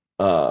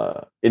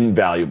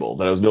invaluable,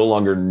 that I was no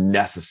longer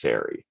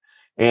necessary.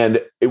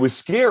 And it was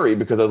scary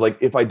because I was like,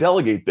 if I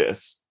delegate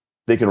this,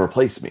 they can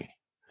replace me.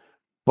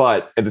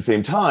 But at the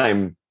same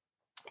time,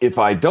 if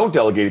I don't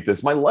delegate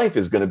this, my life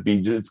is going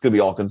to be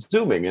all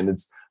consuming. And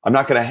I'm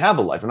not going to have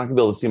a life. I'm not going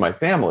to be able to see my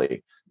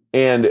family.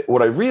 And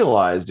what I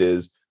realized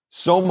is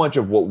so much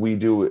of what we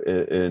do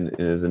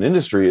as an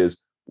industry is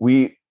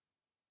we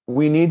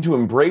need to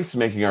embrace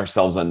making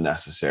ourselves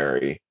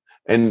unnecessary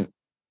and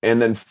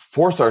then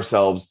force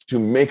ourselves to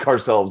make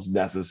ourselves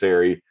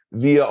necessary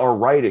via our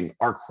writing,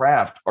 our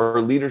craft,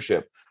 our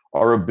leadership,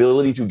 our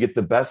ability to get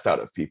the best out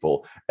of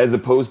people, as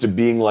opposed to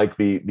being like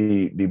the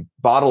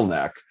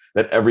bottleneck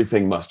that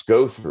everything must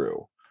go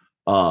through.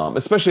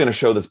 Especially in a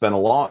show that's been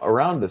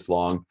around this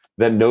long,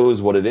 that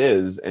knows what it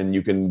is, and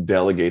you can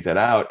delegate that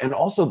out. And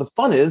also the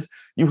fun is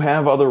you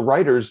have other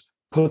writers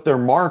put their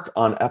mark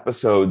on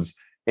episodes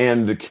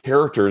and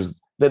characters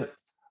that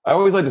I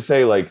always like to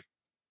say, like,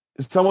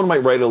 someone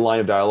might write a line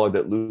of dialogue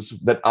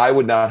that I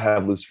would not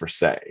have Lucifer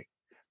say,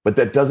 but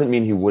that doesn't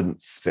mean he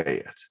wouldn't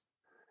say it.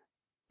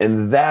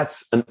 And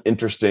that's an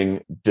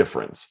interesting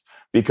difference,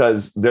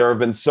 because there have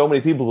been so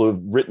many people who have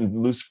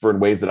written Lucifer in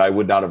ways that I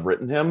would not have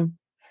written him.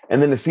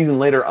 And then a season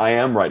later, I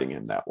am writing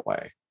him that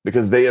way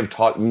because they have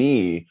taught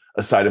me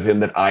a side of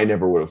him that I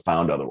never would have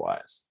found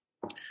otherwise.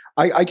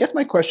 I guess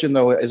my question,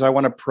 though, is I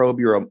want to probe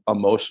your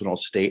emotional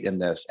state in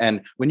this.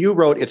 And when you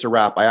wrote It's a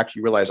Wrap, I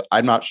actually realized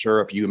I'm not sure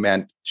if you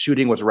meant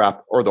shooting was a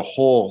wrap or the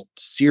whole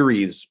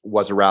series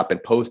was a wrap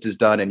and post is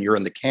done and you're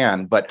in the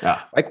can. But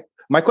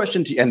my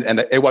question to you, and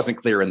it wasn't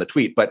clear in the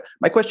tweet, but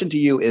my question to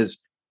you is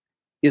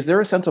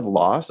there a sense of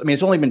loss? I mean,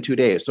 it's only been 2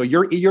 days. So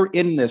you're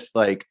in this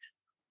like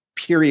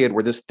period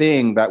where this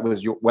thing that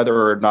was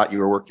whether or not you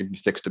were working from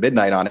 6 to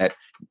midnight on it,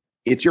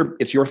 it's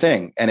your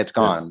thing and it's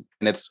gone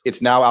and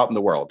it's now out in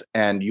the world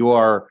and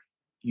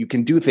you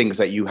can do things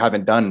that you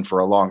haven't done for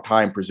a long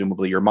time.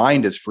 Presumably your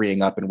mind is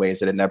freeing up in ways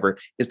that it never.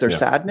 Is there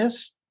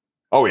sadness?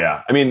 Oh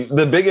yeah. I mean,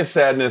 the biggest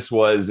sadness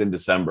was in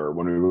December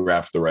when we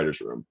wrapped the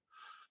writer's room.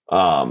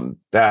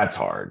 That's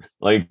hard.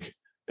 Like,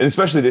 and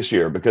especially this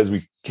year because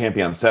we can't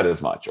be on set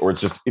as much, or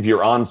it's just, if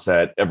you're on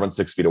set, everyone's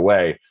 6 feet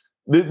away.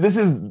 This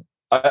is,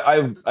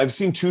 I've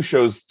seen 2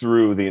 shows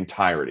through the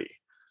entirety.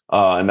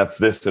 And that's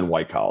this and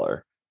White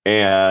Collar.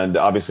 And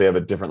obviously I have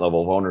a different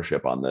level of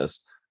ownership on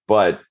this,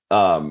 but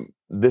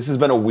this has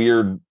been a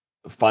weird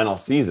final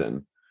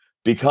season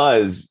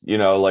because, you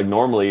know, like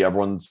normally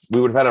we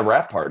would have had a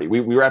wrap party.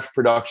 We wrapped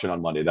production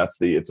on Monday.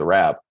 It's a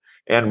wrap.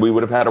 And we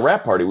would have had a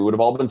wrap party. We would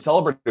have all been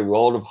celebrating. We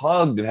all would have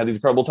hugged and had these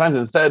incredible times.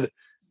 Instead,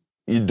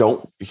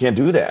 you can't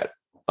do that.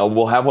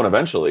 We'll have one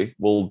eventually.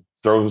 We'll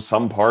throw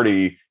some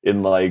party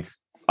in like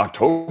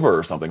October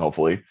or something,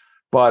 hopefully.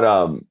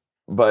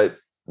 But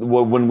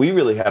when we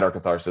really had our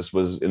catharsis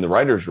was in the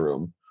writer's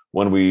room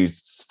when we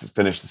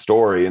finished the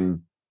story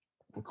and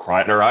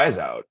cried our eyes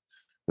out.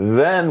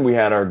 Then we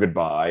had our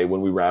goodbye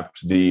when we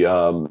wrapped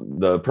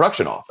the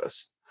production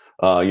office,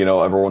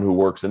 everyone who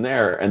works in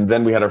there. And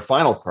then we had our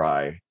final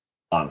cry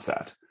on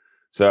set.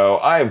 So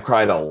I have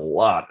cried a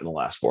lot in the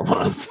last 4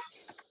 months.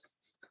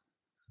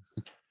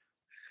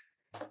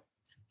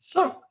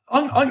 So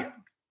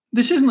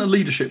this isn't a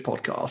leadership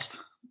podcast.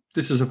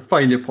 This is a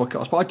failure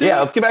podcast, but I do.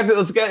 Yeah, let's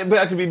get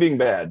back to me being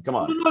bad. Come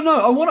on.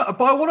 No. I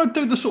want to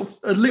do the sort of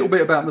a little bit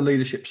about the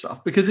leadership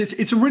stuff because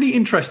it's a really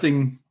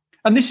interesting,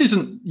 and this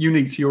isn't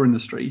unique to your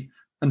industry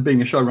and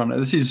being a showrunner.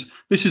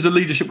 This is a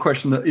leadership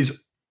question that is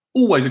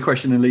always a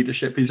question in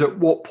leadership: is at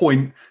what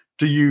point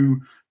do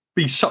you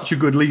be such a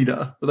good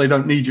leader that they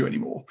don't need you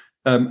anymore?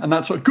 And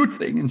that's a good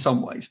thing in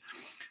some ways.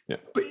 Yeah.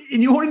 But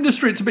in your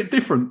industry, it's a bit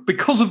different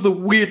because of the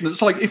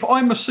weirdness. Like if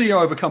I'm a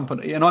CEO of a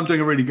company and I'm doing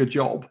a really good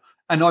job,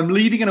 and I'm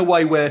leading in a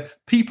way where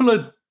people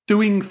are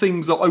doing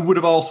things that I would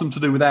have asked them to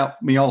do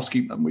without me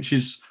asking them, which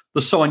is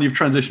the sign you've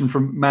transitioned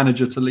from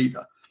manager to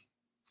leader.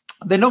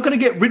 They're not going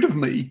to get rid of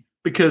me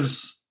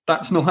because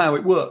that's not how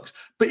it works.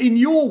 But in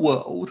your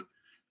world,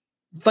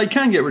 they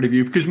can get rid of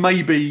you because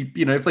maybe,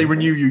 if they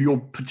renew you, you're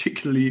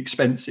particularly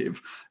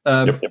expensive.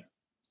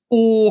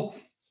 Or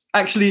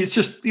actually it's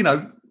just,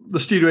 the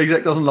studio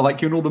exec doesn't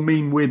like you and all the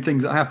mean, weird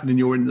things that happen in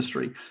your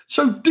industry.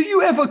 So do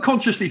you ever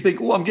consciously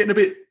think,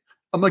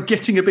 am I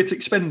getting a bit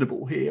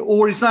expendable here?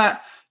 Or is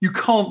that you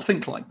can't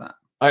think like that?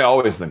 I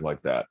always think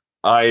like that.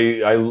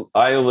 I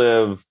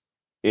live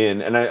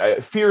in,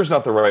 and fear is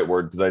not the right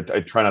word because I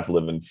try not to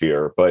live in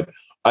fear, but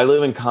I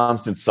live in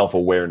constant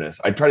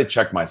self-awareness. I try to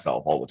check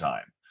myself all the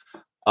time.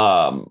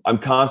 I'm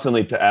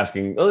constantly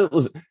asking,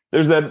 listen,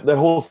 there's that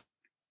whole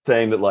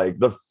saying that like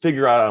they'll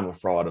figure out I'm a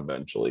fraud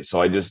eventually.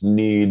 So I just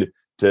need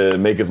to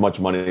make as much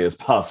money as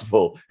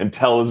possible and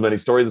tell as many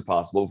stories as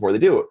possible before they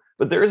do it.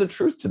 But there is a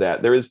truth to that.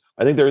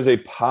 I think there is a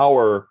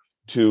power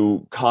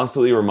to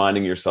constantly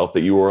reminding yourself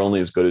that you are only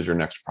as good as your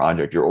next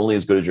project. You're only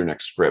as good as your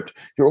next script.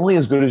 You're only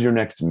as good as your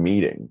next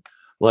meeting.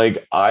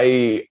 Like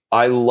I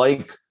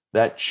like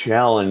that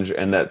challenge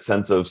and that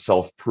sense of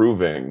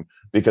self-proving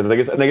because I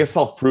guess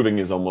self-proving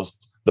is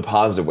almost the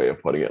positive way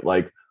of putting it.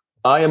 Like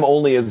I am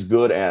only as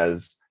good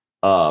as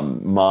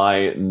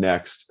my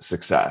next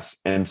success.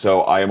 And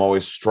so I am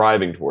always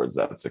striving towards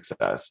that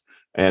success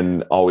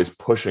and always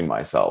pushing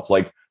myself.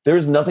 Like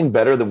there's nothing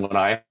better than when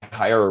I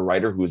hire a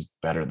writer who is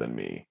better than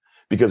me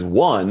because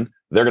 1,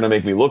 they're going to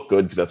make me look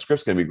good because that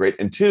script's going to be great.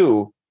 And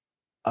 2,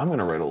 I'm going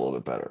to write a little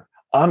bit better.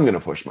 I'm going to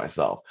push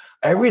myself.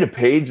 I read a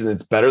page and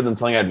it's better than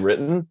something I'd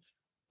written.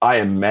 I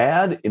am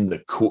mad in the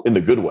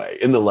good way,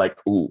 in the like,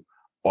 ooh,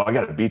 oh, I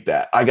got to beat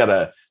that. I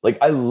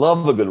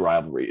love a good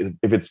rivalry.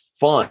 If it's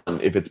fun,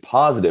 if it's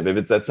positive, if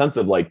it's that sense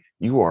of like,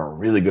 you are a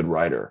really good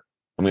writer.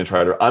 I'm going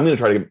to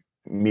try to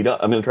meet up.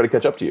 I'm going to try to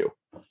catch up to you.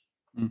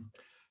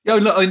 Yeah,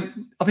 look,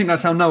 I think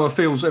that's how Noah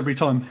feels every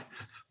time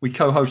we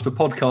co-host a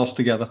podcast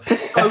together.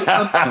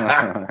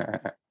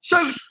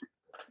 So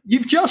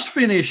you've just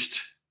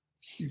finished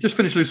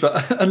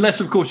Lucifer, unless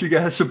of course you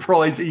get a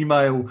surprise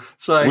email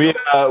saying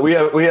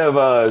we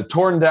have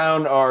torn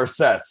down our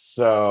sets.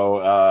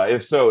 So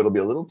if so, it'll be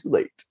a little too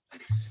late.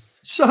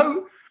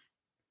 So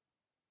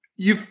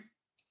you've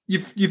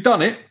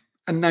done it,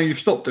 and now you've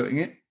stopped doing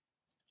it.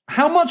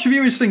 How much of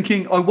you is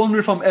thinking, I wonder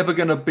if I'm ever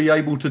going to be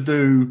able to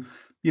do,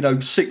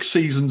 6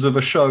 seasons of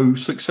a show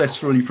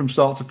successfully from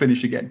start to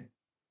finish again?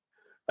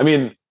 I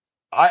mean,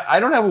 I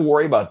don't have a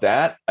worry about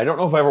that. I don't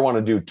know if I ever want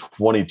to do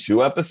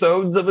 22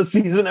 episodes of a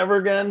season ever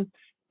again,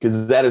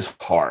 because that is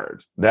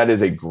hard. That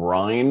is a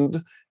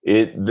grind.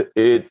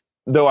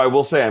 Though I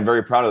will say I'm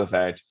very proud of the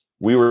fact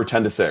we were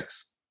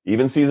 10-6.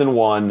 Even season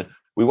 1,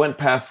 we went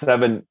past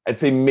 7,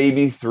 I'd say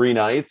maybe 3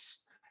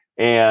 nights,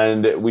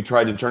 and we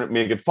tried to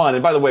make it fun.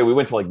 And by the way, we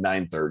went to like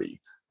 9:30.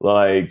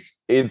 Like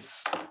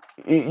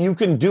you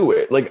can do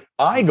it. Like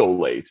I go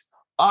late.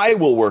 I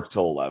will work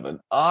till 11.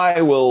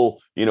 I will,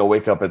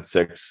 wake up at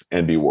 6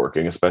 and be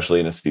working, especially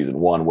in a season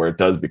 1 where it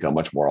does become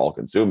much more all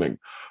consuming.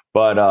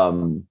 But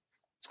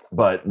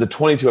the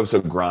 22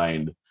 episode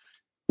grind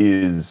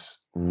is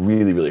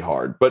really, really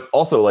hard. But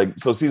also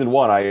so season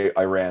 1,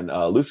 I ran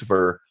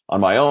Lucifer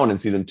on my own, and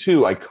season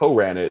 2, I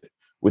co-ran it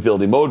with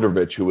Ildi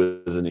Modrovic, who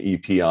was an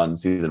EP on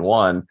season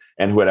 1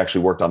 and who had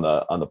actually worked on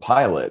the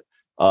pilot.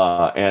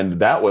 And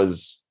that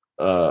was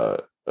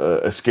a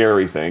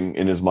scary thing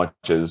in as much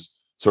as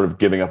sort of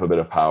giving up a bit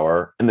of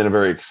power, and then a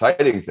very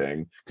exciting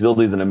thing because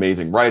Ildi's an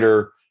amazing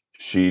writer.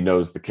 She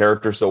knows the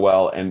character so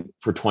well. And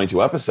for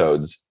 22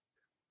 episodes,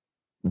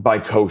 by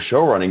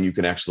co-showrunning, you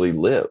can actually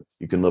live.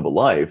 You can live a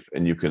life,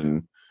 and you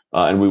can.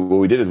 What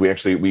we did is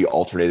we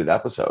alternated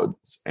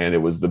episodes, and it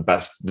was the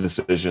best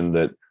decision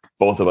that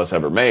both of us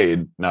ever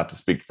made. Not to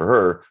speak for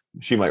her,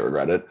 she might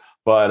regret it,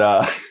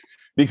 but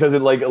because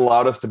it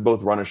allowed us to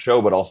both run a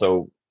show but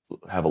also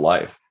have a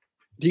life.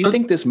 Do you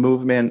think this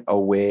movement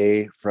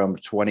away from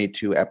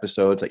 22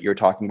 episodes that you're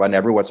talking about, and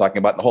everyone's talking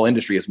about, the whole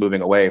industry is moving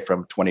away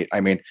from 20?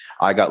 I mean,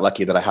 I got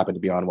lucky that I happen to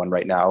be on one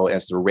right now.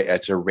 And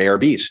it's a rare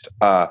beast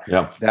that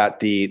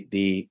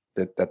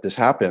that this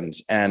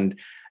happens. And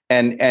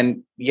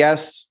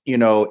yes,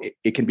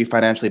 it can be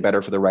financially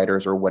better for the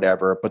writers or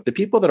whatever, but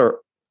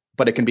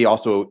but it can be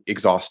also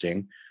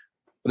exhausting.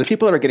 The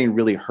people that are getting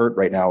really hurt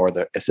right now are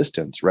the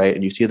assistants, right?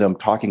 And you see them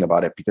talking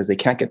about it because they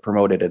can't get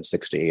promoted in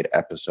 6 to 8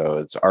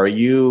 episodes. Are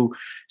you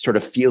sort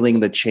of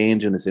feeling the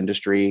change in this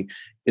industry?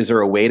 Is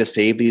there a way to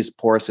save these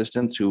poor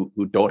assistants who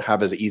don't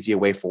have as easy a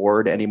way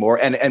forward anymore?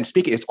 And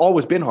speaking, it's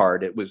always been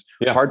hard. It was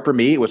hard for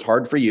me. It was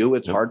hard for you.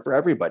 It's hard for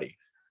everybody.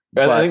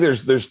 And I think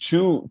there's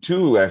two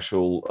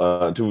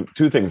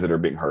things that are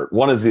being hurt.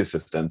 One is the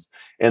assistants,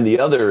 and the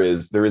other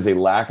is there is a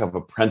lack of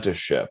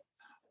apprenticeship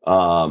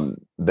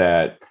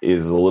that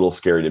is a little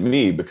scary to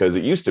me, because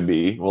it used to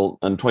be, well,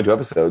 on 22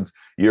 episodes,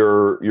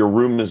 your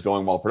room is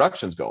going while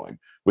production's going,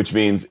 which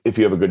means if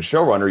you have a good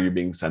showrunner, you're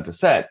being sent to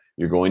set,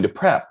 you're going to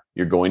prep,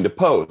 you're going to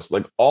post.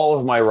 Like all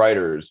of my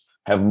writers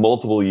have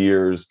multiple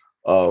years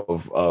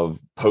of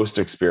post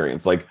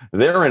experience. Like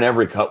they're in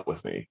every cut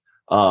with me.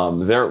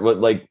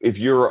 If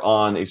you're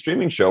on a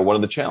streaming show, one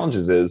of the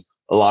challenges is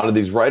a lot of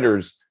these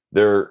writers,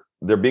 they're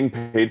being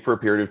paid for a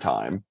period of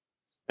time.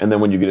 And then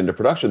when you get into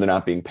production, they're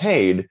not being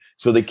paid.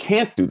 So they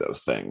can't do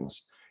those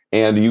things.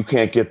 And you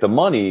can't get the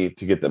money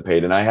to get them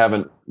paid. And I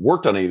haven't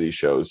worked on any of these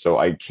shows, so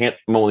I'm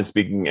only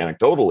speaking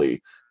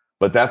anecdotally.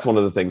 But that's one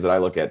of the things that I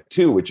look at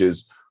too, which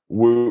is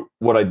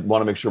what I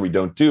want to make sure we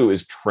don't do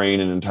is train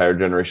an entire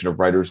generation of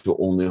writers who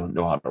only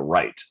know how to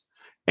write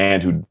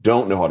and who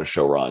don't know how to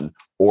showrun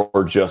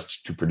or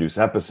just to produce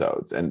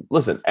episodes. And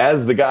listen,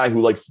 as the guy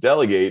who likes to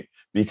delegate,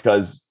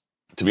 because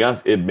to be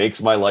honest, it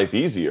makes my life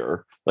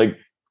easier. Like,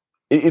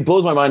 it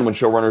blows my mind when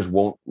showrunners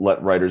won't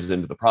let writers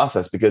into the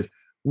process, because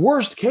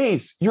worst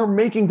case, you're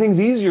making things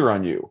easier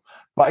on you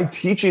by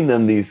teaching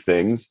them these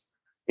things.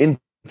 In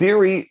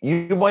theory,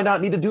 you might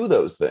not need to do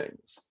those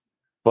things,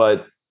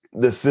 but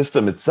the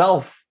system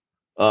itself,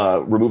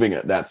 removing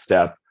that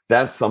step,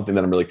 that's something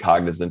that I'm really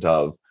cognizant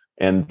of,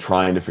 and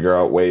trying to figure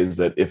out ways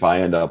that if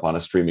I end up on a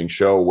streaming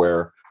show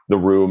where the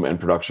room and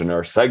production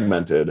are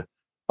segmented,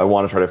 I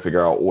want to try to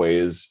figure out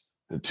ways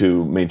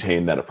to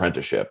maintain that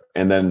apprenticeship.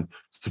 And then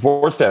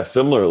support staff,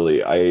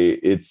 similarly,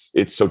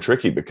 it's so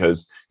tricky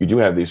because you do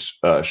have these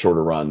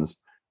shorter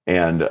runs,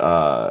 and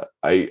I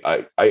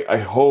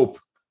hope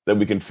that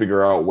we can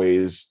figure out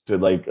ways to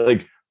like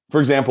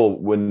for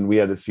example, when we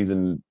had a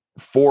season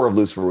 4 of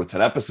Lucifer with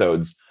 10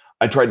 episodes,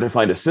 I tried to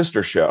find a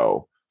sister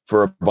show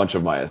for a bunch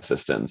of my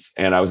assistants,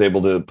 and I was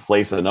able to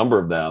place a number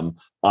of them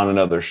on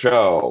another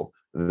show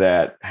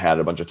that had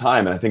a bunch of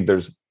time. And I think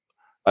there's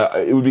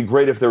it would be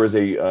great if there was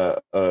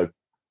a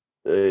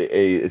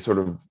sort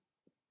of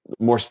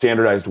more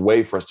standardized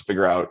way for us to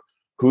figure out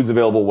who's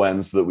available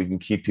when, so that we can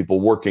keep people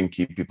working,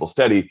 keep people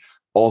steady,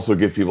 also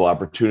give people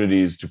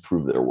opportunities to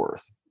prove their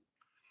worth.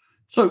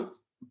 So,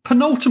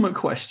 penultimate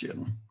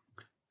question,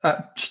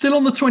 still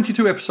on the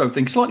 22 episode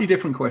thing, slightly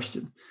different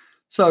question.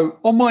 So,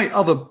 on my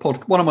other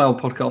one of my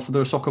old podcasts, I do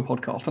a soccer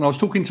podcast, and I was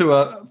talking to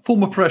a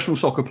former professional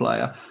soccer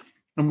player,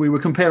 and we were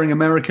comparing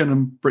American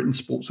and Britain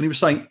sports, and he was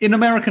saying in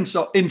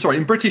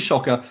British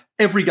soccer,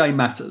 every game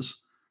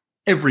matters,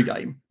 every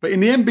game, but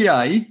in the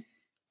NBA,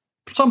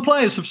 some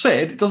players have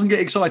said it doesn't get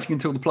exciting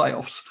until the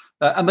playoffs,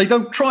 and they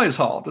don't try as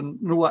hard and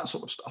all that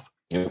sort of stuff.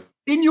 Yeah.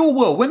 In your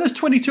world, when there's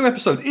 22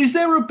 episodes, is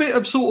there a bit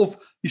of sort of,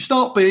 you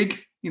start big,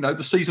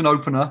 the season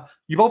opener,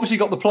 you've obviously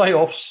got the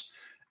playoffs.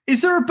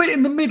 Is there a bit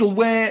in the middle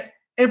where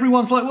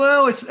everyone's like,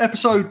 well, it's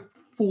episode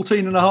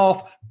 14 and a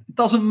half, it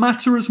doesn't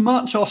matter as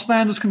much, our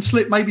standards can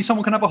slip, maybe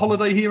someone can have a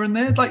holiday here and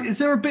there? Like, is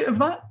there a bit of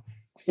that?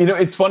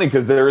 It's funny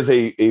because there is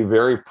a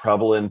very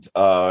prevalent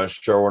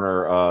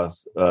showrunner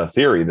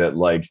theory that,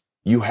 like,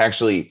 you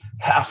actually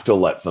have to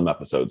let some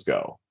episodes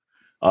go.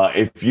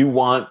 If you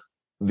want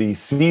the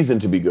season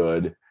to be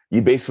good,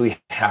 you basically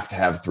have to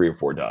have 3 or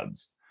 4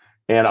 duds.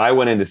 And I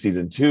went into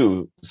season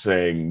 2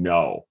 saying,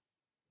 no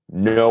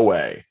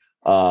way.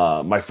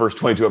 My first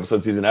 22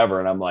 episode season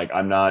ever. And I'm like,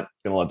 I'm not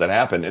going to let that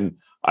happen. And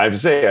I have to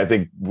say, I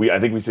think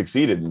we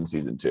succeeded in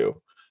season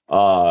 2.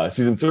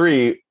 Season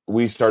 3,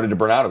 we started to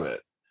burn out of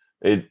it.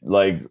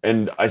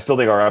 And I still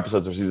think our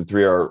episodes of season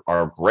 3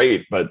 are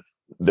great, but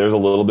there's a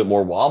little bit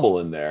more wobble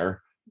in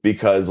there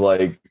because,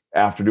 like,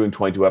 after doing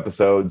 22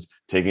 episodes,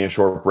 taking a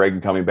short break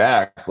and coming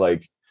back,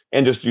 like,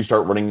 and just you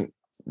start burning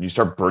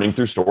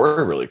through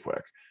story really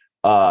quick.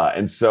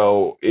 And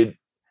so it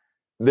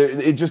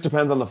just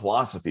depends on the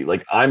philosophy.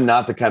 Like, I'm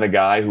not the kind of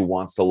guy who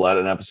wants to let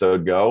an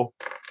episode go.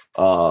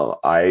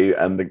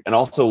 And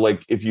also,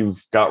 like, if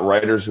you've got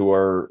writers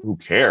who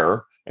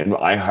care, and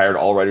I hired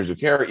all writers who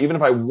care, even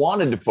if I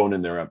wanted to phone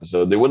in their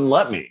episode, they wouldn't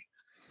let me.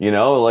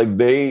 Like,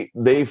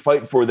 they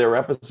fight for their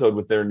episode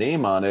with their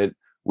name on it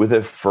with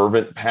a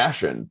fervent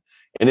passion.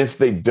 And if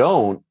they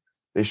don't,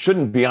 they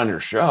shouldn't be on your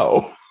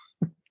show.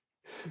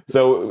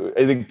 So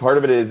I think part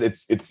of it is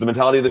it's the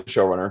mentality of the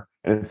showrunner,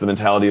 and it's the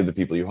mentality of the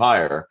people you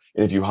hire.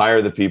 And if you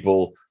hire the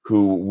people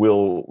who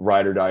will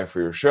ride or die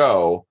for your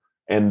show,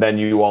 and then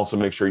you also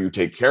make sure you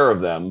take care of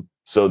them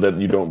so that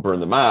you don't burn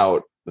them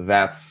out,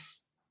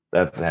 that's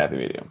the happy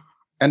medium.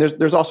 And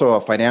there's also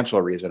a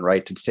financial reason,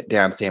 right? To sit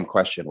down, same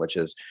question, which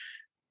is,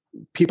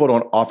 people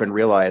don't often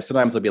realize,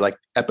 sometimes there'll be like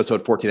episode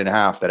 14 and a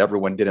half that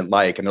everyone didn't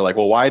like. And they're like,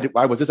 well, why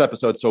was this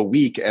episode so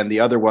weak and the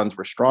other ones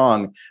were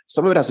strong?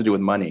 Some of it has to do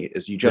with money.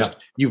 Is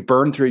you've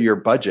burned through your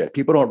budget.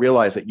 People don't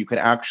realize that you can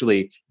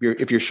actually,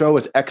 if your show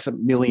is X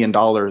million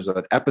dollars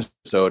an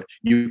episode,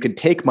 you can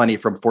take money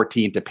from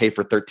 14 to pay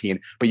for 13,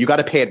 but you got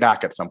to pay it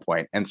back at some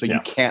point. And so you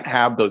can't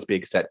have those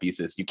big set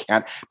pieces.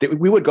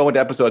 We would go into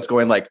episodes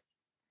going like,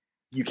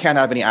 you can't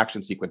have any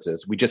action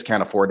sequences. We just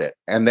can't afford it.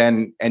 And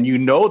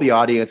the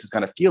audience is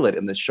going to feel it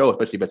in this show,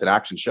 especially if it's an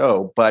action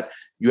show, but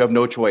you have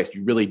no choice.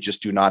 You really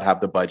just do not have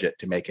the budget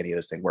to make any of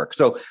this thing work.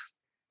 So,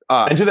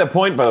 and to that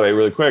point, by the way,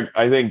 really quick,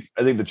 I think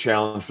the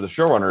challenge for the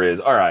showrunner is,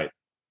 all right,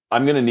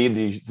 I'm going to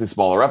need the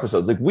smaller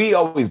episodes. Like, we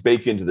always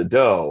bake into the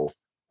dough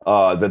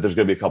that there's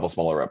going to be a couple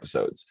smaller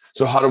episodes.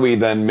 So how do we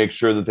then make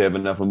sure that they have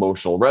enough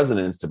emotional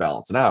resonance to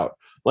balance it out?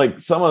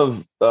 Like, some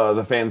of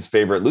the fans'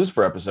 favorite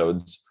Lucifer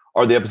episodes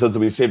are the episodes that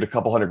we saved a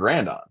couple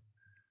 $100,000 on,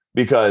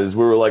 because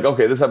we were like,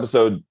 okay, this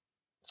episode,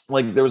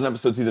 like, there was an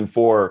episode season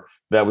 4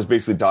 that was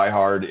basically Die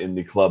Hard in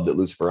the club that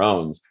Lucifer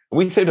owns. And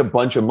we saved a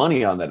bunch of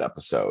money on that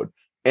episode,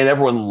 and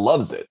everyone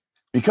loves it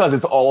because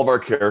it's all of our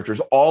characters,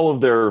 all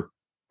of their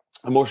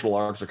emotional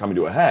arcs are coming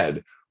to a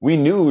head. We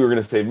knew we were going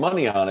to save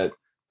money on it.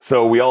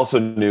 So we also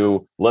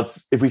knew,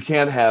 if we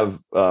can't have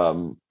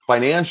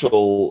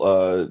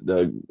financial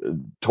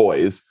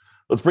toys,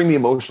 let's bring the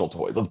emotional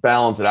toys. Let's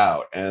balance it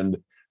out.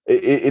 And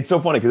it's so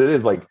funny because it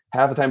is like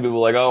half the time people are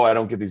like, oh, I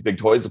don't get these big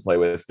toys to play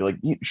with. You're like,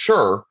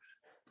 sure,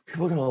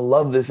 people are going to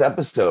love this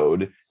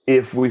episode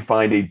if we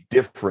find a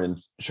different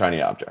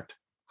shiny object.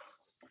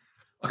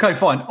 Okay,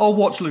 fine. I'll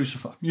watch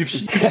Lucifer.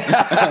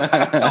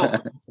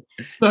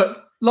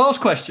 But last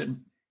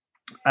question,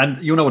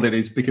 and you'll know what it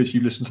is because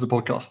you listen to the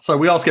podcast. So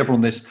we ask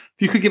everyone this.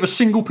 If you could give a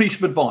single piece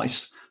of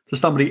advice to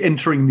somebody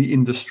entering the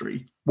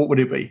industry, what would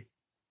it be?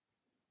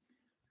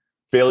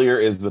 Failure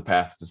is the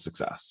path to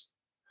success.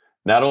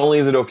 Not only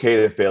is it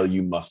okay to fail,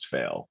 you must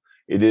fail.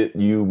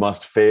 You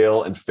must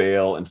fail and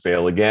fail and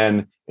fail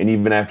again. And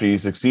even after you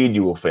succeed,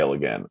 you will fail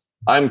again.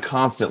 I'm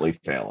constantly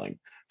failing.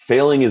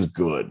 Failing is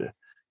good.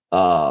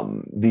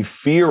 The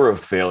fear of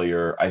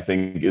failure, I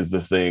think, is the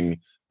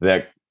thing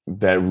that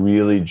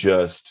really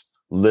just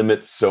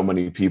limits so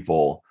many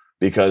people,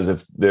 because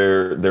if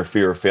their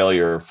fear of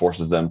failure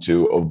forces them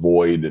to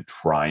avoid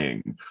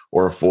trying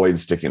or avoid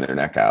sticking their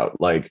neck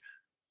out. Like,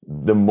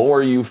 the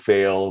more you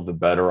fail, the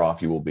better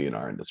off you will be in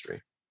our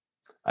industry.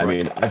 I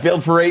mean, I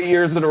failed for 8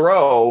 years in a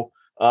row.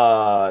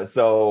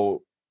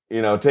 So,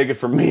 take it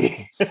from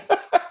me.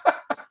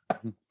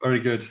 Very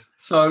good.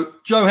 So,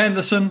 Joe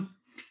Henderson,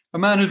 a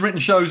man who's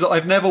written shows that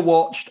I've never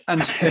watched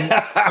and spent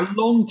a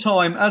long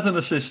time as an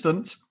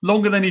assistant,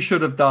 longer than he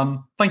should have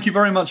done. Thank you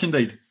very much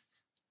indeed.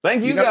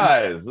 Thank you,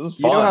 guys. This is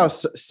fun. You know how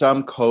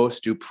some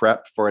hosts do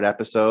prep for an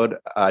episode?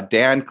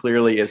 Dan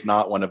clearly is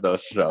not one of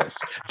those shows.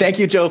 Thank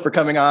you, Joe, for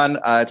coming on.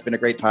 It's been a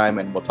great time,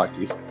 and we'll talk to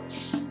you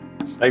soon.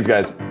 Thanks,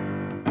 guys.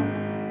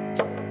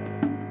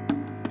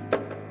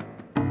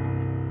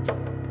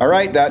 All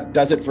right, that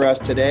does it for us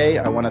today.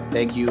 I want to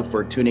thank you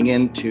for tuning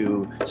in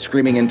to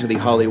Screaming into the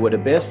Hollywood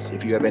Abyss.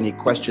 If you have any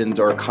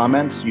questions or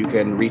comments, you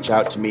can reach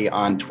out to me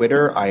on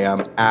Twitter. I am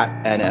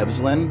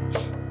 @NEvslin.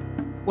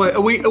 Wait,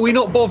 are we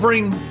not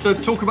bothering to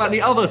talk about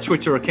the other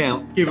Twitter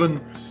account, given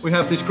we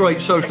have this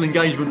great social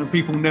engagement and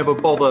people never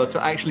bother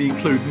to actually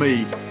include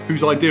me,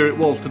 whose idea it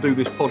was to do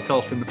this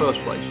podcast in the first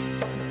place?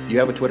 You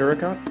have a Twitter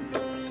account?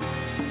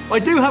 I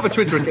do have a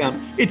Twitter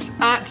account. It's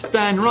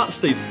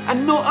 @DanRutstein.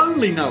 And not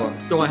only, Noah,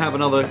 do I have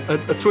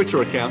a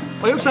Twitter account,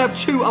 I also have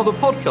 2 other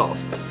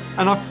podcasts.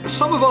 And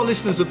some of our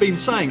listeners have been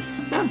saying,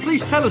 Dan,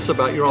 please tell us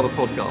about your other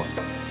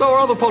podcasts. So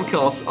our other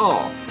podcasts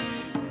are,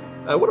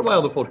 what are my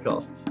other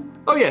podcasts?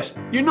 Oh yes,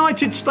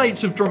 United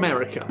States of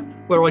Dramerica,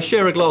 where I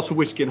share a glass of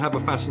whiskey and have a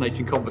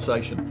fascinating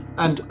conversation.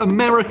 And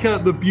America,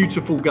 the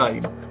Beautiful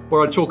Game,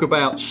 where I talk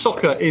about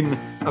soccer in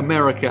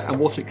America and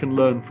what it can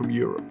learn from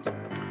Europe.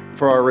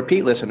 For our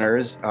repeat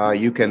listeners,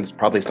 you can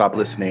probably stop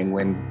listening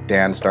when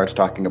Dan starts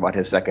talking about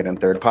his second and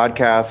third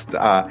podcast.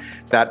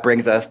 That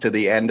brings us to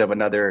the end of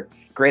another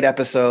great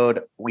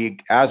episode. We,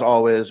 as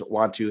always,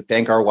 want to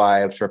thank our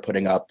wives for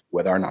putting up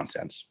with our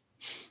nonsense.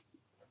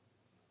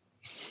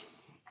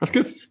 That's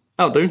good.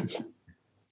 That'll do.